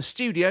Second Dinner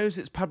Studios,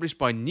 it's published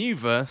by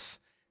Newverse,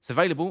 it's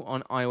available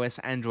on iOS,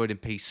 Android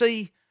and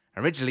PC.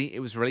 Originally, it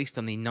was released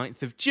on the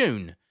 9th of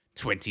June,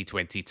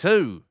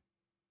 2022.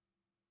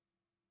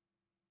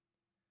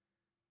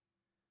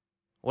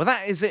 Well,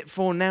 that is it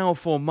for now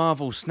for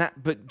Marvel Snap,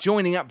 but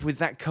joining up with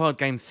that card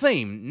game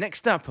theme,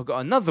 next up I've got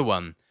another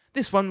one.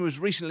 This one was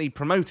recently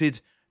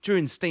promoted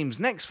during Steam's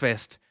Next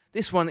Fest.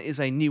 This one is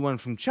a new one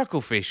from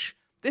Chucklefish.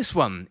 This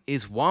one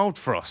is Wild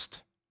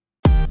Frost.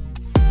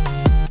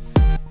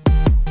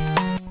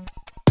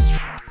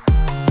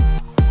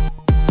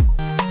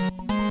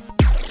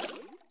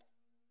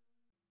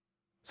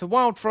 So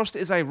Wild Frost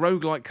is a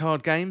roguelike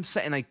card game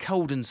set in a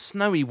cold and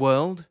snowy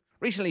world,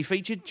 recently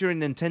featured during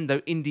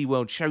Nintendo Indie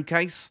World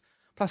Showcase,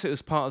 plus it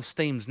was part of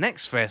Steam's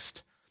Next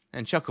Fest,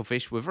 and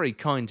Chucklefish were very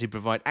kind to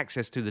provide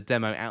access to the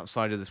demo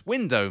outside of this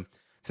window,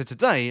 so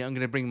today I'm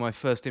going to bring my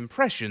first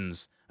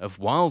impressions of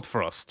Wild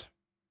Frost.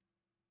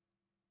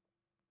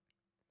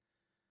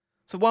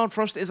 So Wild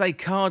Frost is a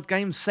card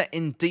game set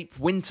in deep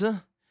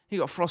winter.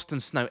 You've got frost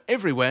and snow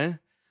everywhere,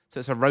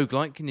 so it's a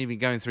roguelike and you'll be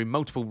going through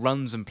multiple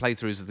runs and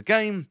playthroughs of the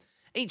game.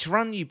 Each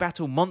run you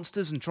battle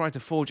monsters and try to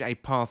forge a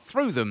path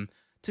through them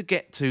to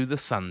get to the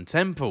Sun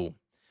Temple.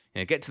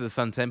 Get to the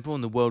Sun Temple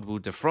and the world will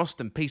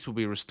defrost and peace will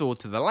be restored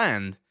to the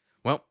land.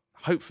 Well,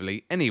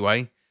 hopefully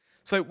anyway.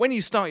 So when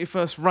you start your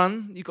first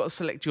run, you've got to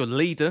select your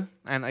leader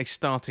and a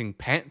starting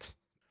pet.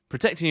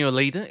 Protecting your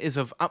leader is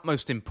of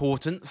utmost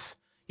importance.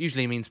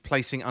 Usually means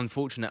placing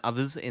unfortunate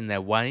others in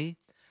their way.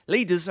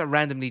 Leaders are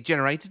randomly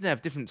generated and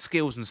have different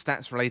skills and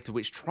stats related to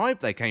which tribe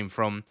they came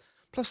from,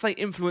 plus they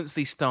influence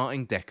the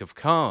starting deck of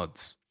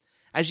cards.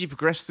 As you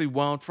progress through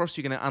Wild Frost,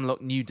 you're going to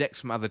unlock new decks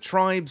from other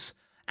tribes,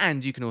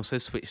 and you can also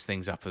switch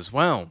things up as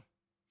well.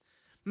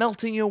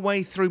 Melting your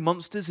way through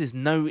monsters is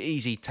no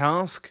easy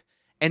task.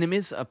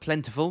 Enemies are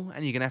plentiful,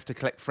 and you're going to have to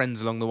collect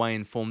friends along the way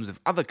in forms of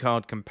other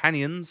card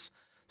companions,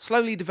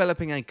 slowly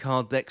developing a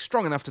card deck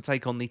strong enough to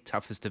take on the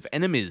toughest of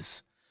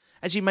enemies.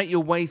 As you make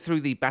your way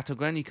through the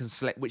battleground, you can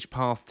select which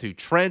path to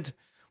tread,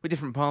 with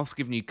different paths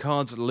giving you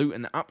cards, loot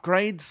and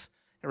upgrades.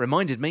 It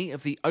reminded me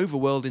of the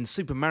overworld in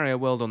Super Mario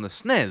World on the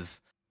SNES,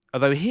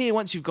 although here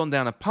once you've gone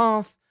down a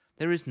path,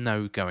 there is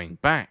no going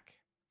back.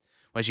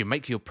 As you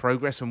make your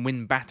progress and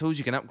win battles,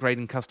 you can upgrade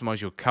and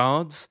customise your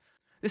cards.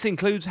 This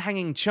includes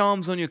hanging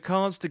charms on your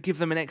cards to give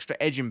them an extra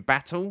edge in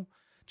battle.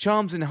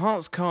 Charms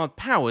enhance card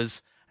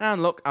powers and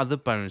unlock other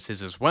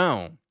bonuses as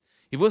well.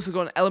 You've also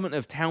got an element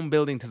of town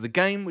building to the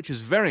game, which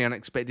is very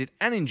unexpected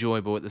and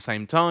enjoyable at the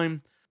same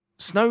time.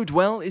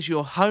 Snowdwell is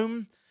your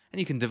home, and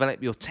you can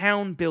develop your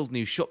town, build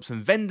new shops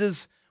and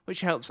vendors,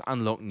 which helps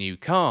unlock new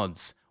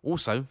cards.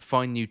 Also,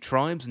 find new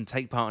tribes and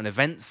take part in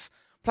events,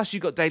 plus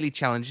you've got daily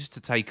challenges to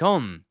take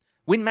on.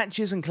 Win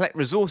matches and collect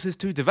resources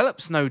to develop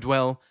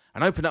Snowdwell,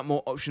 and open up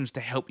more options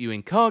to help you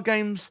in card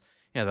games.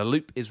 The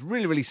loop is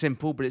really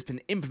simple, but it's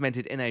been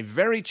implemented in a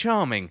very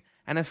charming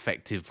and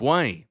effective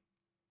way.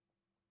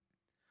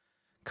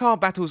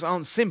 Card battles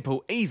aren't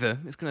simple either.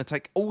 It's going to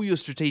take all your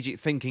strategic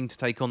thinking to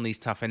take on these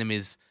tough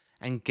enemies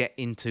and get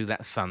into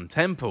that Sun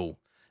Temple.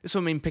 This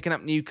will mean picking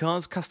up new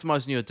cards,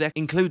 customising your deck,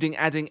 including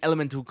adding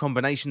elemental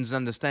combinations and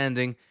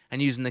understanding,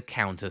 and using the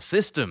counter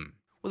system.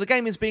 Well, the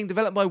game is being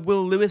developed by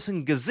Will Lewis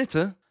and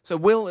Gazeta. So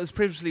Will has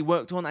previously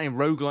worked on a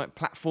roguelike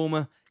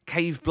platformer,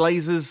 Cave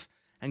Blazers,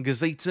 and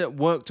Gazeta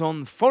worked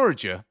on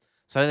Forager.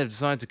 So they've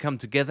decided to come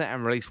together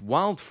and release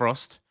Wild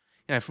Frost.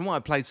 From what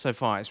I've played so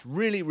far, it's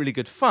really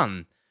good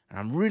fun, and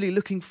I'm really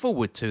looking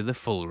forward to the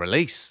full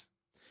release.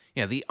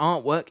 The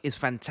artwork is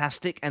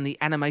fantastic, and the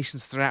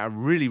animations throughout are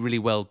really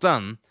well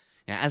done.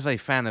 As a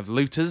fan of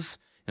looters,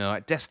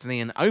 like Destiny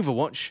and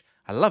Overwatch,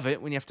 I love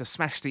it when you have to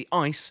smash the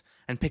ice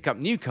and pick up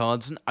new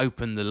cards and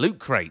open the loot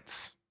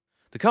crates.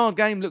 The card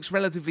game looks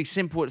relatively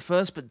simple at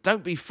first, but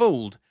don't be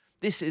fooled.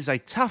 This is a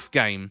tough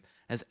game,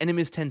 as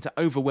enemies tend to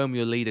overwhelm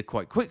your leader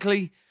quite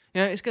quickly.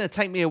 It's going to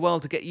take me a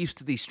while to get used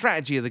to the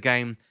strategy of the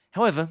game.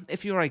 However,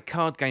 if you're a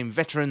card game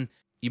veteran,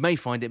 you may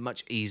find it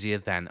much easier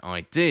than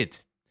I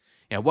did.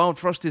 Wild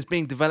Frost is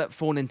being developed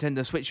for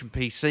Nintendo Switch and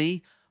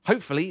PC.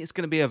 Hopefully, it's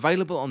going to be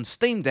available on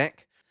Steam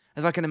Deck,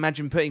 as I can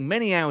imagine putting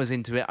many hours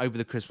into it over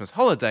the Christmas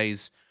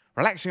holidays,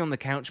 relaxing on the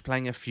couch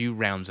playing a few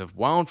rounds of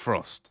Wild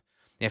Frost.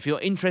 Now, if you're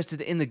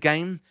interested in the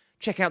game,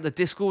 check out the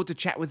Discord to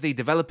chat with the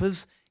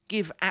developers,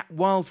 give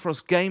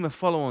 @WildFrostGame a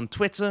follow on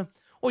Twitter,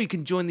 or you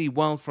can join the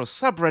Wild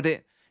Frost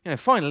subreddit.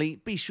 Finally,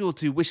 be sure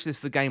to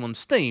wishlist the game on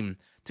Steam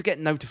to get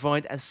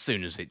notified as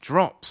soon as it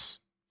drops.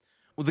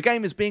 Well, the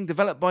game is being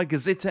developed by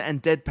Gazeta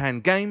and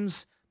Deadpan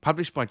Games,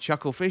 published by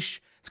Chucklefish.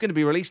 It's going to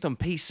be released on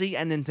PC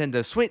and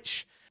Nintendo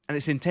Switch, and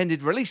its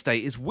intended release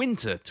date is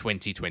winter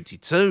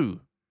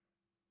 2022.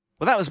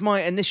 Well, that was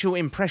my initial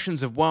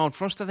impressions of Wild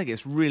Frost. I think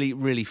it's really,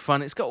 really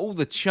fun. It's got all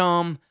the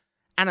charm,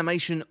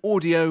 animation,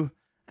 audio,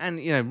 and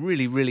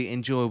really, really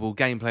enjoyable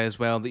gameplay as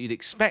well that you'd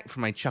expect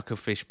from a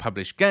Chucklefish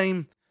published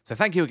game. So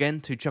thank you again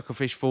to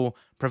Chucklefish for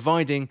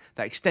providing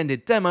that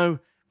extended demo.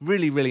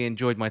 Really, really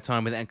enjoyed my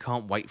time with it and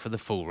can't wait for the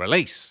full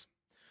release.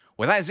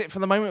 Well, that is it for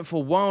the moment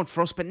for Wild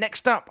Frost, but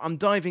next up, I'm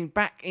diving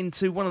back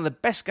into one of the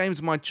best games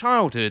of my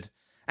childhood.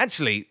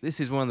 Actually, this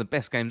is one of the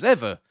best games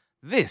ever.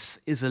 This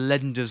is The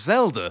Legend of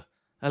Zelda: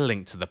 A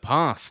Link to the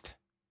Past.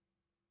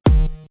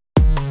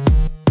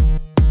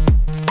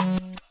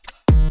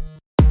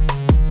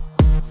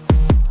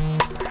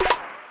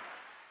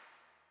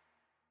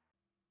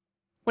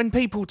 When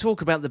people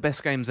talk about the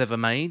best games ever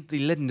made, The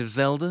Legend of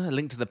Zelda: A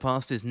Link to the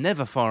Past is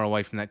never far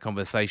away from that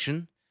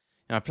conversation.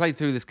 I played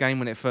through this game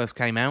when it first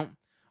came out.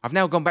 I've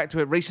now gone back to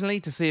it recently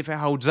to see if it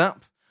holds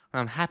up,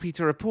 and I'm happy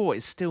to report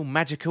it's still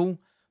magical,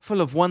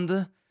 full of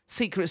wonder,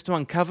 secrets to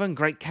uncover and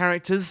great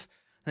characters,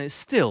 and it's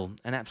still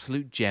an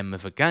absolute gem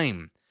of a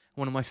game.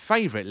 One of my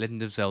favourite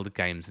Legend of Zelda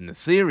games in the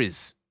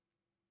series.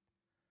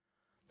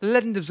 The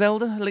Legend of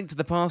Zelda: A Link to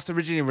the Past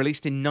originally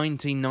released in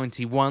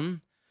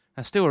 1991.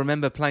 I still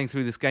remember playing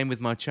through this game with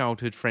my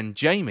childhood friend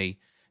Jamie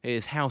at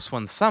his house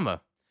one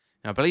summer.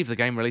 Now, I believe the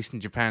game released in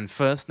Japan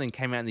first and then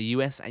came out in the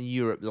US and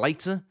Europe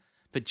later,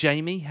 but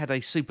Jamie had a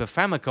Super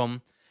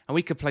Famicom and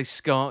we could play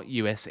SCART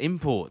US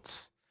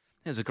imports.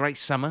 It was a great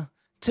summer.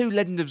 2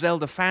 Legend of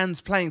Zelda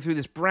fans playing through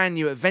this brand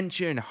new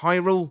adventure in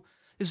Hyrule.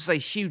 This was a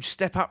huge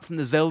step up from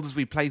the Zeldas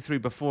we played through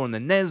before on the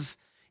NES.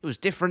 It was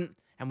different,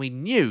 and we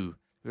knew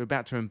we were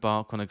about to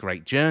embark on a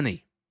great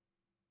journey.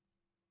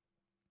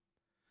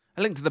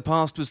 A Link to the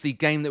Past was the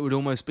game that would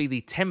almost be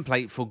the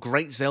template for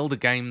great Zelda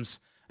games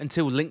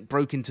until Link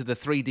broke into the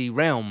 3D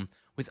realm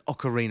with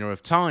Ocarina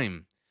of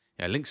Time.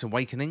 Link's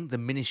Awakening, The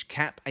Minish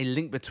Cap, A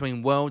Link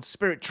Between Worlds,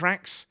 Spirit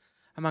Tracks,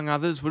 among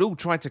others, would all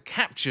try to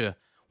capture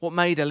what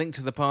made A Link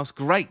to the Past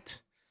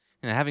great.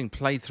 Having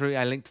played through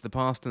A Link to the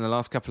Past in the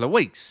last couple of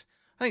weeks,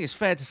 I think it's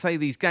fair to say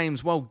these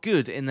games, while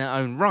good in their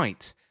own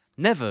right,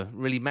 never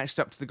really matched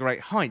up to the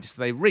great heights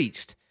they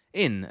reached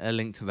in A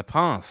Link to the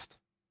Past.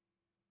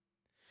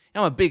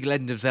 I'm a big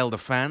Legend of Zelda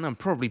fan. I'm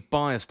probably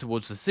biased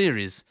towards the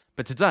series,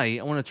 but today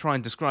I want to try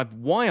and describe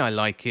why I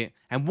like it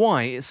and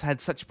why it's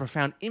had such a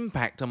profound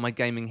impact on my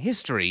gaming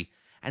history,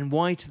 and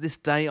why to this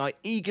day I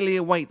eagerly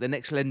await the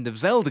next Legend of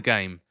Zelda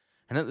game.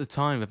 And at the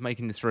time of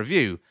making this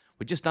review,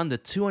 we're just under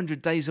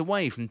 200 days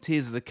away from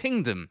Tears of the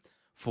Kingdom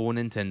for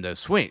Nintendo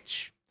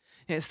Switch.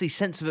 It's the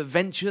sense of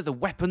adventure, the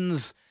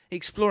weapons,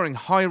 exploring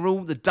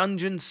Hyrule, the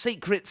dungeons,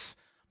 secrets,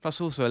 plus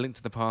also A Link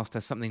to the Past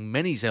has something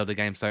many Zelda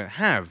games don't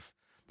have.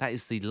 That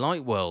is the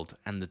light world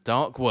and the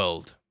dark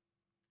world.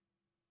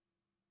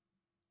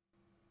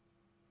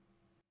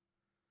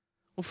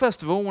 Well,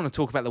 first of all, I want to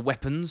talk about the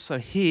weapons. So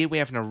here we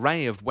have an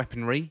array of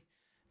weaponry.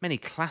 Many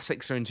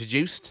classics are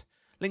introduced.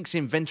 Link's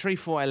inventory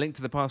for A Link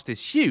to the Past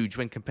is huge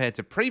when compared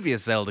to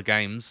previous Zelda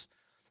games.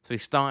 So we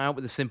start out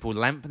with a simple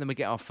lamp, and then we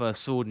get our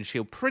first sword and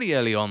shield pretty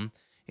early on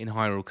in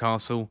Hyrule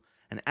Castle.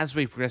 And as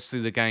we progress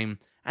through the game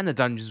and the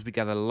dungeons, we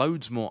gather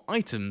loads more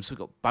items. We've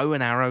got bow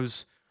and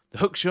arrows, the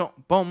hookshot,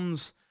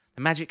 bombs,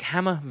 the magic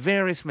hammer,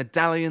 various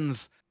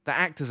medallions that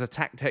act as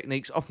attack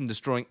techniques, often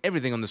destroying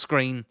everything on the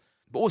screen,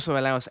 but also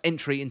allow us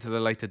entry into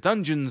the later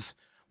dungeons.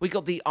 We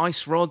got the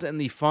ice rod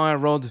and the fire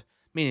rod,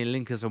 meaning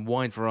Link has a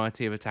wide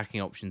variety of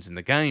attacking options in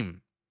the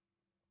game.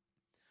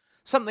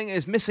 Something that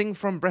is missing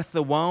from Breath of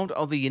the Wild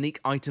are the unique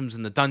items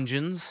in the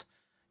dungeons.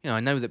 I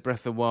know that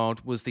Breath of the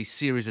Wild was the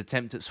series'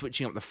 attempt at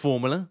switching up the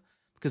formula,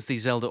 because the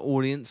Zelda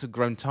audience had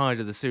grown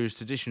tired of the series'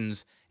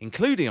 traditions,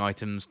 including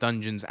items,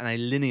 dungeons, and a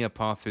linear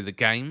path through the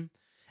game.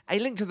 A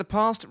Link to the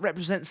Past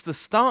represents the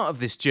start of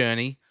this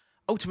journey,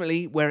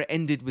 ultimately where it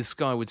ended with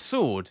Skyward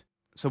Sword.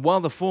 So while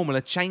the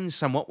formula changed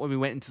somewhat when we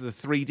went into the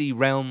 3D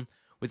realm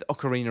with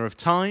Ocarina of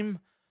Time,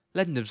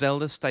 Legend of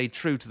Zelda stayed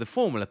true to the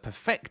formula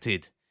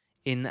perfected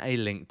in A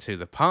Link to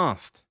the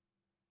Past.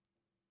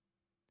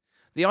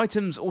 The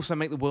items also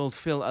make the world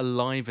feel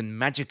alive and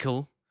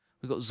magical.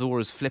 We've got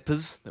Zora's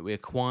flippers that we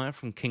acquire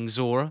from King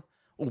Zora,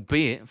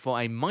 albeit for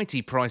a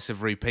mighty price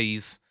of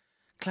rupees.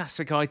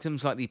 Classic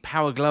items like the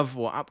Power Glove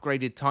or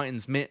upgraded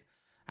Titan's Mitt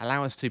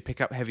allow us to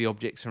pick up heavy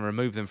objects and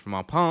remove them from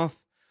our path.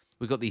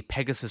 We've got the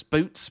Pegasus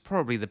Boots,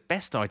 probably the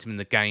best item in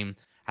the game,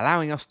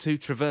 allowing us to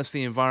traverse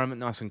the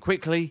environment nice and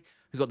quickly.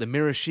 We've got the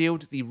Mirror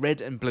Shield, the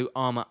red and blue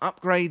armor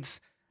upgrades,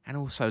 and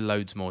also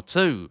loads more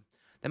too.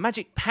 The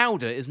Magic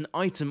Powder is an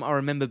item I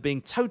remember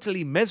being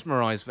totally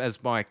mesmerized as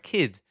by a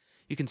kid.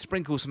 You can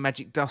sprinkle some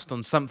magic dust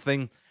on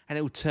something, and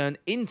it will turn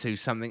into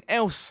something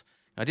else.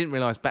 I didn't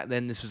realise back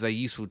then this was a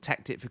useful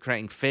tactic for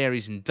creating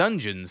fairies in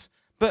dungeons,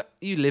 but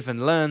you live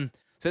and learn.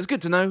 So it's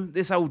good to know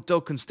this old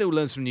dog can still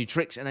learn some new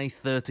tricks in a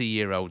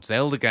 30-year-old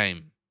Zelda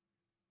game.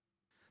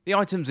 The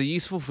items are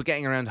useful for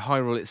getting around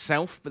Hyrule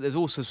itself, but there's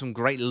also some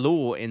great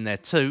lore in there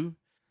too.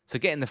 So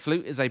Getting the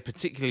Flute is a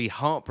particularly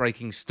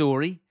heartbreaking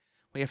story,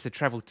 where you have to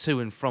travel to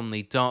and from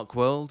the Dark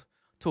World,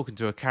 talking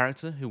to a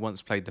character who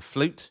once played the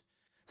flute.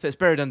 So it's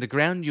buried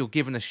underground, you're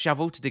given a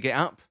shovel to dig it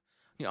up,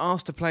 you're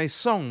asked to play a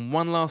song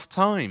one last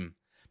time,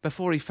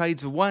 before he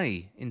fades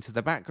away into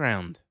the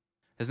background.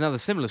 There's another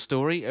similar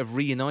story of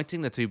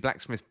reuniting the two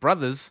blacksmith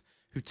brothers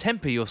who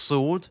temper your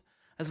sword,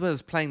 as well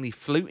as playing the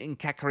flute in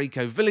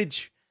Kakariko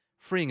Village,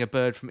 freeing a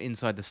bird from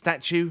inside the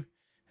statue.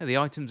 Now, the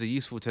items are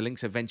useful to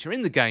Link's adventure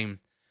in the game,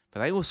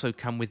 but they also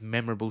come with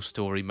memorable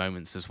story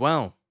moments as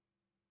well.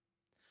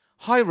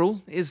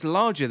 Hyrule is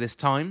larger this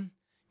time,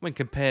 when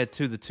compared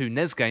to the two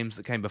NES games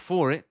that came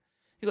before it.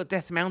 You've got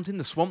Death Mountain,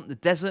 the swamp, the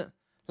desert,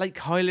 Lake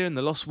Hylia and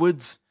the Lost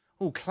Woods,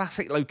 all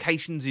classic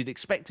locations you'd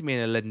expect to be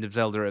in a Legend of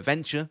Zelda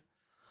adventure.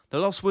 The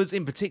Lost Woods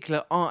in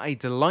particular are a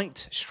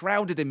delight,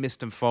 shrouded in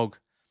mist and fog.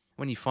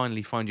 When you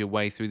finally find your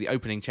way through the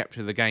opening chapter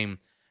of the game,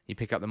 you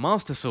pick up the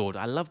Master Sword.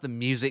 I love the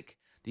music,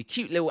 the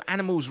cute little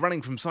animals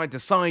running from side to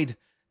side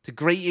to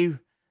greet you,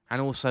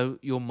 and also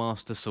your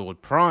Master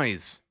Sword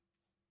prize.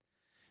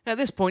 Now, at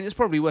this point, it's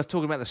probably worth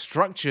talking about the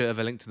structure of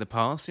A Link to the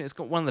Past. It's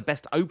got one of the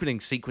best opening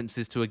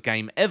sequences to a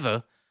game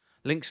ever.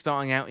 Link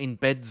starting out in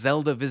bed,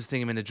 Zelda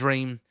visiting him in a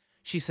dream.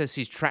 She says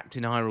she's trapped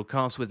in Hyrule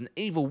Castle with an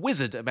evil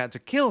wizard about to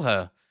kill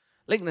her.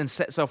 Link then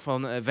sets off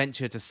on an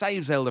adventure to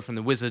save Zelda from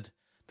the wizard.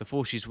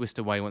 Before she's whisked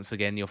away once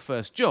again, your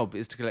first job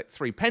is to collect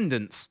 3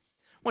 pendants.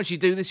 Once you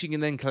do this, you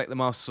can then collect the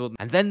Master Sword,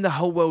 and then the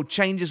whole world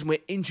changes and we're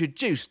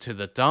introduced to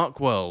the Dark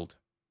World.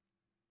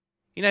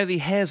 You know, the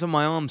hairs on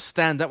my arms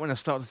stand up when I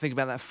start to think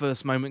about that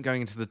first moment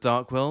going into the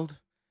Dark World.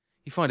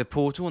 You find a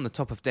portal on the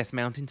top of Death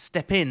Mountain,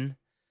 step in,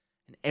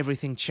 and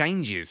everything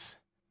changes.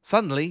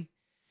 Suddenly,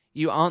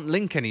 you aren't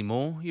Link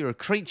anymore, you're a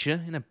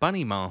creature in a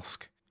bunny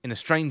mask, in a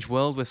strange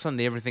world where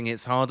suddenly everything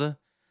hits harder,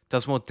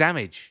 does more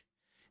damage.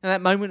 In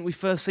that moment we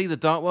first see the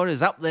Dark World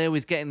is up there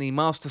with getting the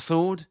Master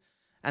Sword,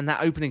 and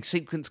that opening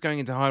sequence going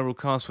into Hyrule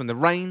Castle in the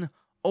rain,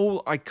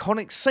 all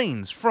iconic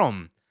scenes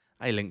from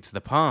A Link to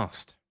the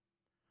Past.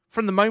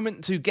 From the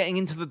moment to getting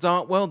into the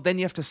Dark World, then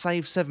you have to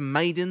save 7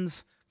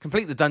 maidens,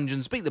 complete the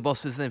dungeons, beat the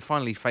bosses, and then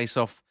finally face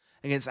off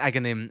against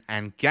Aghanim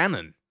and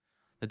Ganon.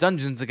 The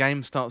dungeons of the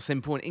game start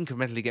simple and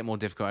incrementally get more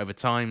difficult over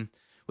time.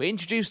 We're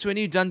introduced to a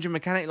new dungeon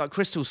mechanic like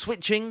crystal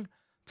switching,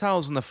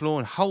 tiles on the floor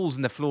and holes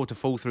in the floor to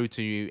fall through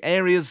to new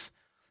areas.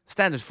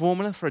 Standard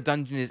formula for a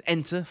dungeon is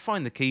enter,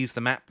 find the keys,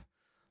 the map,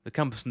 the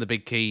compass and the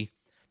big key,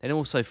 then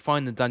also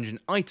find the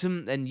dungeon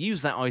item, then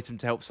use that item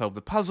to help solve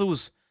the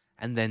puzzles,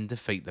 and then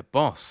defeat the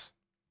boss.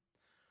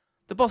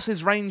 The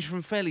bosses range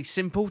from fairly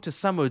simple to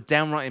some were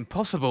downright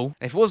impossible.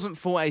 If it wasn't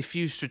for a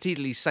few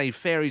strategically saved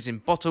fairies in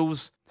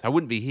bottles, I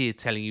wouldn't be here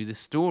telling you this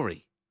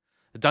story.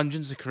 The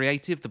dungeons are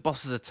creative, the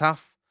bosses are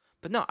tough,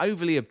 but not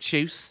overly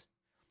obtuse.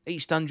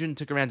 Each dungeon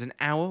took around an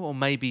hour, or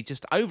maybe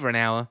just over an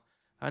hour,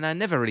 and I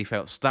never really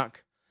felt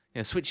stuck.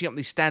 Switching up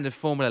the standard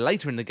formula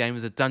later in the game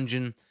is a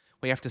dungeon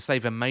where you have to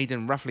save a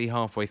maiden roughly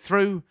halfway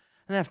through,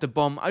 and then have to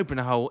bomb open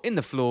a hole in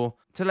the floor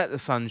to let the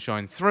sun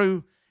shine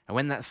through, and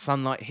when that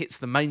sunlight hits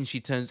the maiden she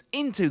turns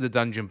into the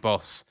dungeon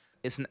boss.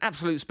 It's an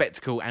absolute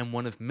spectacle and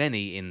one of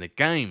many in the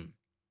game.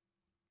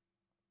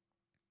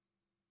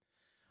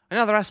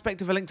 Another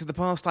aspect of A Link to the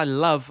Past I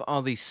love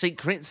are the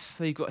secrets.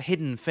 So you've got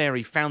hidden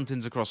fairy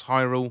fountains across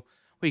Hyrule,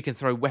 where you can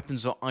throw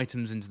weapons or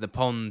items into the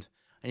pond,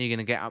 and you're going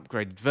to get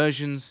upgraded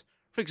versions.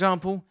 For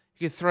example,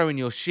 you could throw in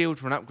your shield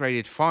for an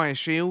upgraded fire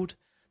shield.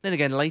 Then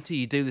again later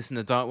you do this in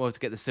the Dark World to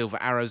get the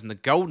silver arrows and the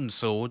golden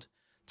sword,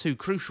 2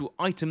 crucial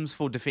items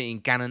for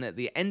defeating Ganon at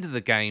the end of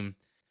the game.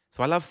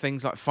 So I love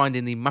things like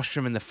finding the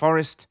mushroom in the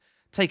forest,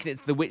 taking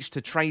it to the witch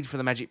to trade for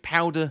the magic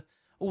powder,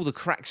 all the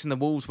cracks in the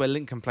walls where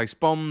Link can place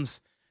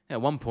bombs. At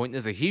one point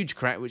there's a huge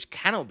crack which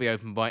cannot be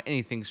opened by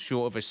anything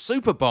short of a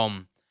super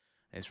bomb.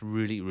 It's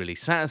really, really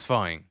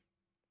satisfying.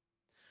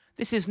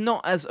 This is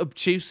not as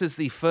obtuse as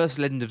the first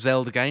Legend of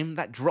Zelda game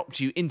that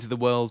dropped you into the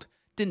world,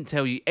 didn't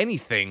tell you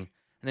anything,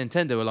 and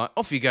Nintendo were like,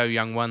 off you go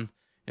young one.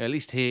 At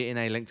least here in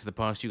A Link to the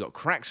Past you've got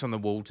cracks on the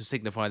wall to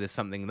signify there's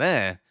something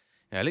there.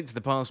 A Link to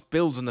the Past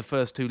builds on the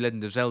first 2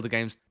 Legend of Zelda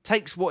games,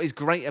 takes what is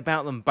great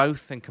about them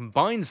both and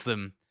combines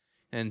them.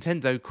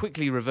 Nintendo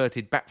quickly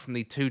reverted back from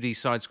the 2D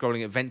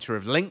side-scrolling adventure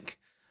of Link,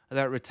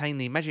 although it retained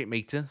the magic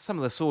meter, some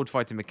of the sword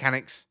fighting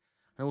mechanics,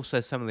 and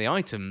also some of the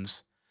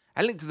items.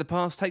 A Link to the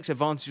Past takes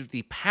advantage of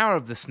the power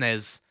of the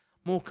SNES,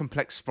 more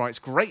complex sprites,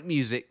 great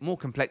music, more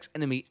complex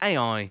enemy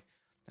AI,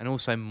 and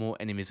also more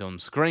enemies on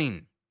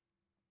screen.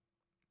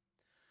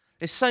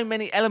 There's so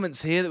many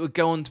elements here that would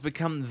go on to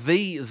become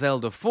the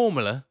Zelda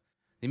formula.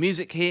 The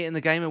music here in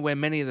the game are where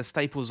many of the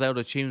staple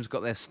Zelda tunes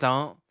got their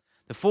start.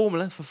 The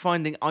formula for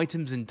finding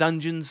items in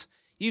dungeons,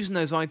 using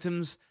those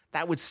items,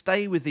 that would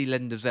stay with the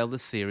Legend of Zelda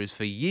series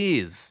for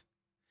years.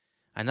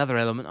 Another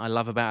element I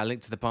love about A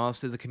Link to the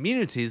Past are the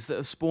communities that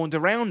have spawned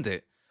around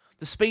it.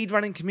 The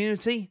speedrunning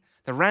community,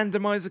 the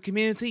randomizer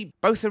community,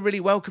 both are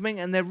really welcoming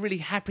and they're really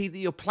happy that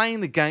you're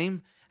playing the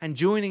game and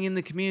joining in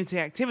the community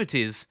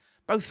activities.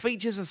 Both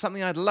features are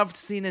something I'd love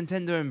to see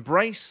Nintendo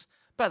embrace,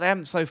 but they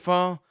haven't so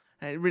far,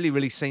 and it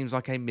really seems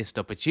like a missed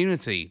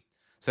opportunity.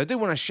 So I do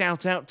want to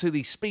shout out to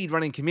the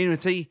speedrunning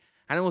community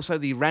and also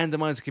the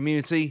randomizer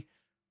community.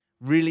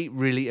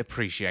 Really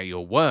appreciate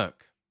your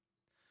work.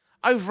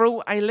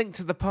 Overall, A Link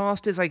to the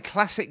Past is a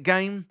classic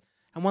game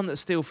and one that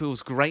still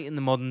feels great in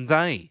the modern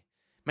day.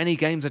 Many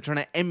games are trying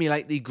to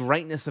emulate the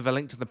greatness of A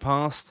Link to the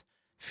Past.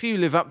 Few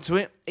live up to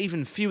it,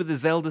 even fewer the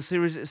Zelda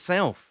series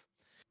itself.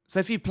 So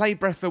if you play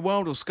Breath of the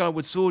Wild or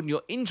Skyward Sword and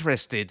you're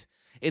interested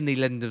in The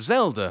Legend of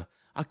Zelda,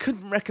 I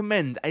couldn't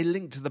recommend A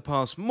Link to the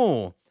Past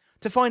more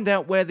to find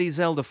out where the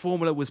Zelda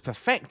formula was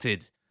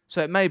perfected.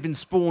 So it may have been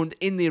spawned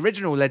in the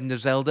original Legend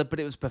of Zelda, but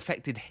it was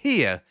perfected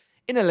here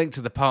in A Link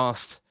to the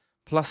Past.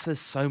 Plus there's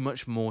so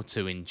much more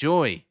to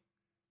enjoy.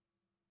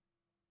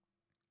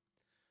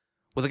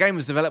 Well, the game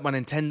was developed by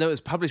Nintendo,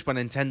 it's published by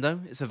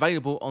Nintendo, it's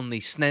available on the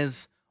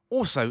SNES,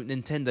 also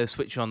Nintendo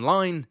Switch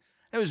Online,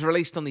 and it was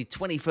released on the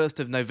 21st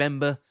of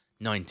November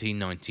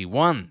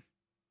 1991.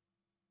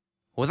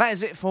 Well, that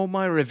is it for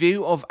my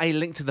review of A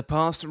Link to the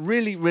Past.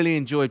 Really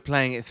enjoyed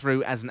playing it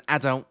through as an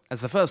adult,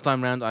 as the first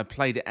time round I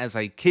played it as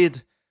a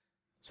kid.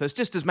 So it's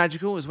just as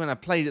magical as when I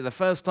played it the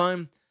first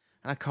time,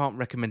 and I can't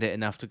recommend it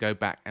enough to go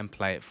back and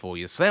play it for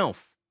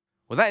yourself.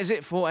 Well, that is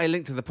it for A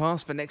Link to the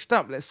Past, but next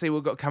up, let's see what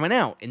we've got coming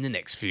out in the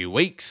next few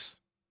weeks.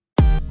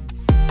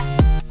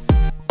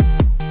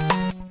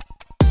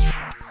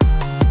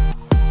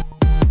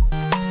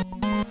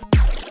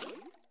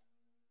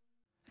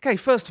 Okay,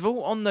 first of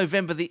all, on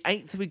November the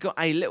 8th, we got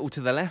A Little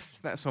to the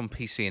Left. That's on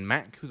PC and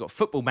Mac. We've got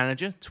Football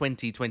Manager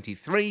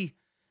 2023,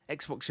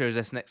 Xbox Series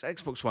S and X,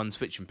 Xbox One,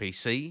 Switch and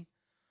PC.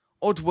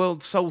 Oddworld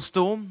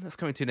Soulstorm, that's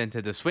coming to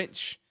Nintendo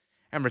Switch.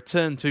 And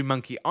Return to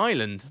Monkey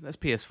Island, that's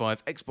PS5,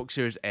 Xbox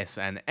Series S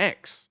and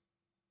X.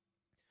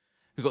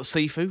 We've got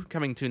Sifu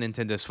coming to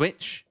Nintendo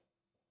Switch.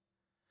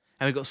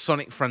 And we've got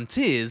Sonic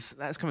Frontiers,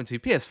 that's coming to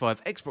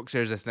PS5, Xbox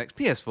Series S and X,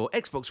 PS4,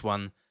 Xbox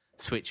One,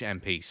 Switch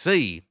and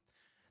PC.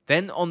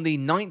 Then on the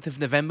 9th of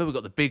November, we've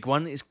got the big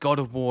one, it's God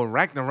of War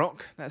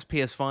Ragnarok, that's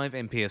PS5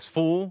 and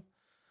PS4.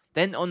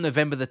 Then on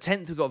November the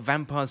 10th, we've got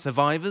Vampire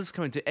Survivors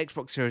coming to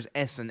Xbox Series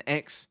S and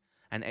X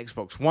and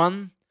Xbox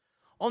One.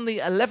 On the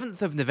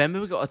 11th of November,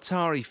 we've got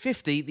Atari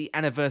 50, the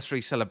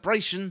Anniversary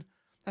Celebration.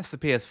 That's the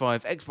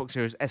PS5, Xbox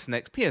Series S and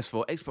X,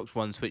 PS4, Xbox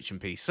One, Switch and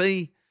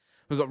PC.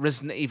 We've got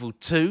Resident Evil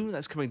 2,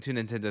 that's coming to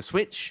Nintendo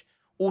Switch.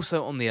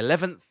 Also on the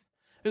 11th,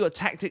 we've got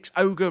Tactics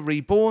Ogre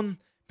Reborn,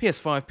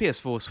 PS5,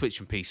 PS4, Switch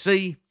and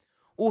PC.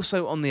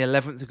 Also on the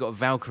 11th, we've got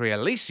Valkyrie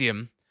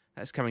Elysium,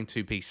 that's coming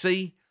to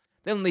PC.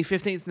 Then on the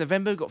 15th of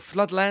November, we've got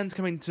Floodlands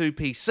coming to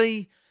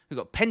PC. We've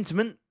got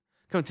Pentiment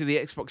coming to the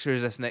Xbox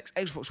Series S and X,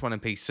 Xbox One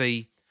and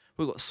PC.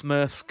 We've got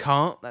Smurfs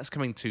Kart, that's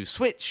coming to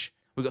Switch.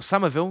 We've got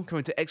Somerville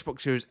coming to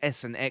Xbox Series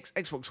S and X,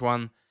 Xbox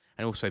One,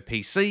 and also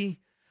PC.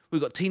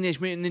 We've got Teenage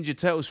Mutant Ninja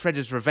Turtles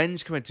Shredder's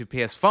Revenge coming to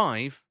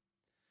PS5.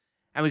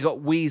 And we've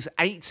got Wheeze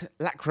 8,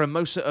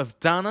 Lacrimosa of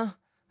Dana,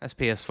 that's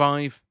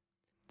PS5.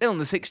 Then on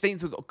the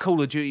 16th, we've got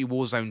Call of Duty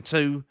Warzone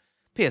 2,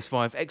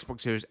 PS5,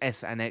 Xbox Series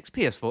S and X,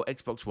 PS4,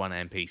 Xbox One,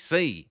 and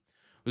PC.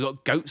 We've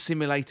got Goat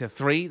Simulator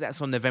 3,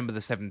 that's on November the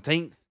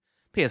 17th,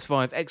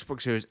 PS5,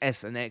 Xbox Series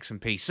S and X, and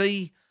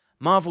PC.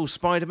 Marvel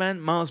Spider-Man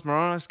Miles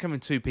Morales coming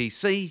to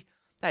PC,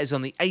 that is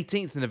on the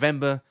 18th of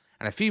November,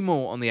 and a few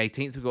more on the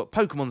 18th. We've got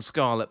Pokemon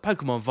Scarlet,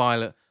 Pokemon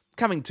Violet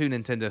coming to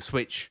Nintendo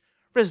Switch,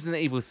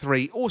 Resident Evil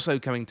 3 also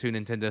coming to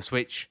Nintendo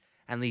Switch,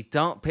 and the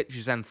Dark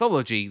Pictures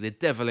anthology, The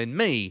Devil in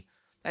Me,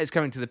 that is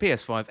coming to the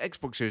PS5,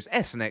 Xbox Series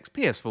S and X,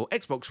 PS4,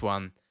 Xbox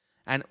One,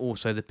 and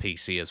also the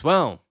PC as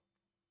well.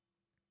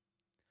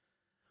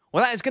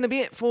 Well, that is going to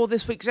be it for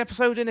this week's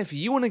episode, and if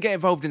you want to get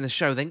involved in the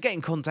show, then get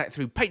in contact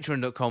through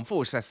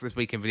patreon.com/This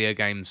Week in Video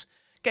Games.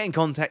 Get in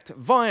contact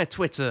via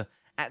Twitter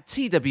at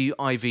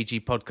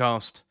TWIVG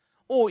Podcast,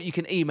 or you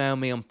can email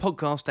me on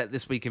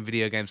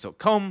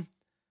podcast@thisweekinvideogames.com.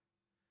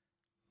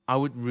 I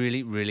would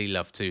really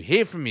love to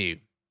hear from you.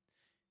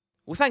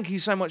 Well, thank you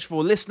so much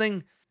for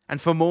listening,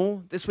 and for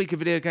more This Week in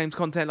Video Games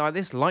content like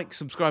this, like,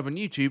 subscribe on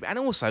YouTube, and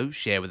also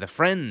share with a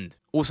friend.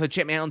 Also,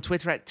 check me out on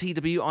Twitter at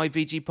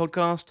TWIVG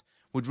Podcast.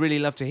 Would really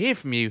love to hear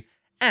from you,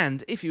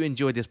 and if you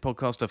enjoyed this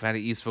podcast or found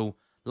it useful,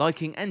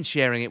 liking and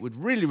sharing it would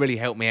really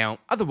help me out.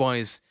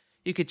 Otherwise,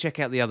 you could check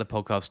out the other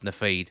podcasts in the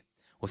feed.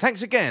 Well,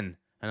 thanks again,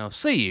 and I'll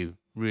see you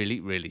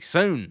really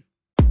soon.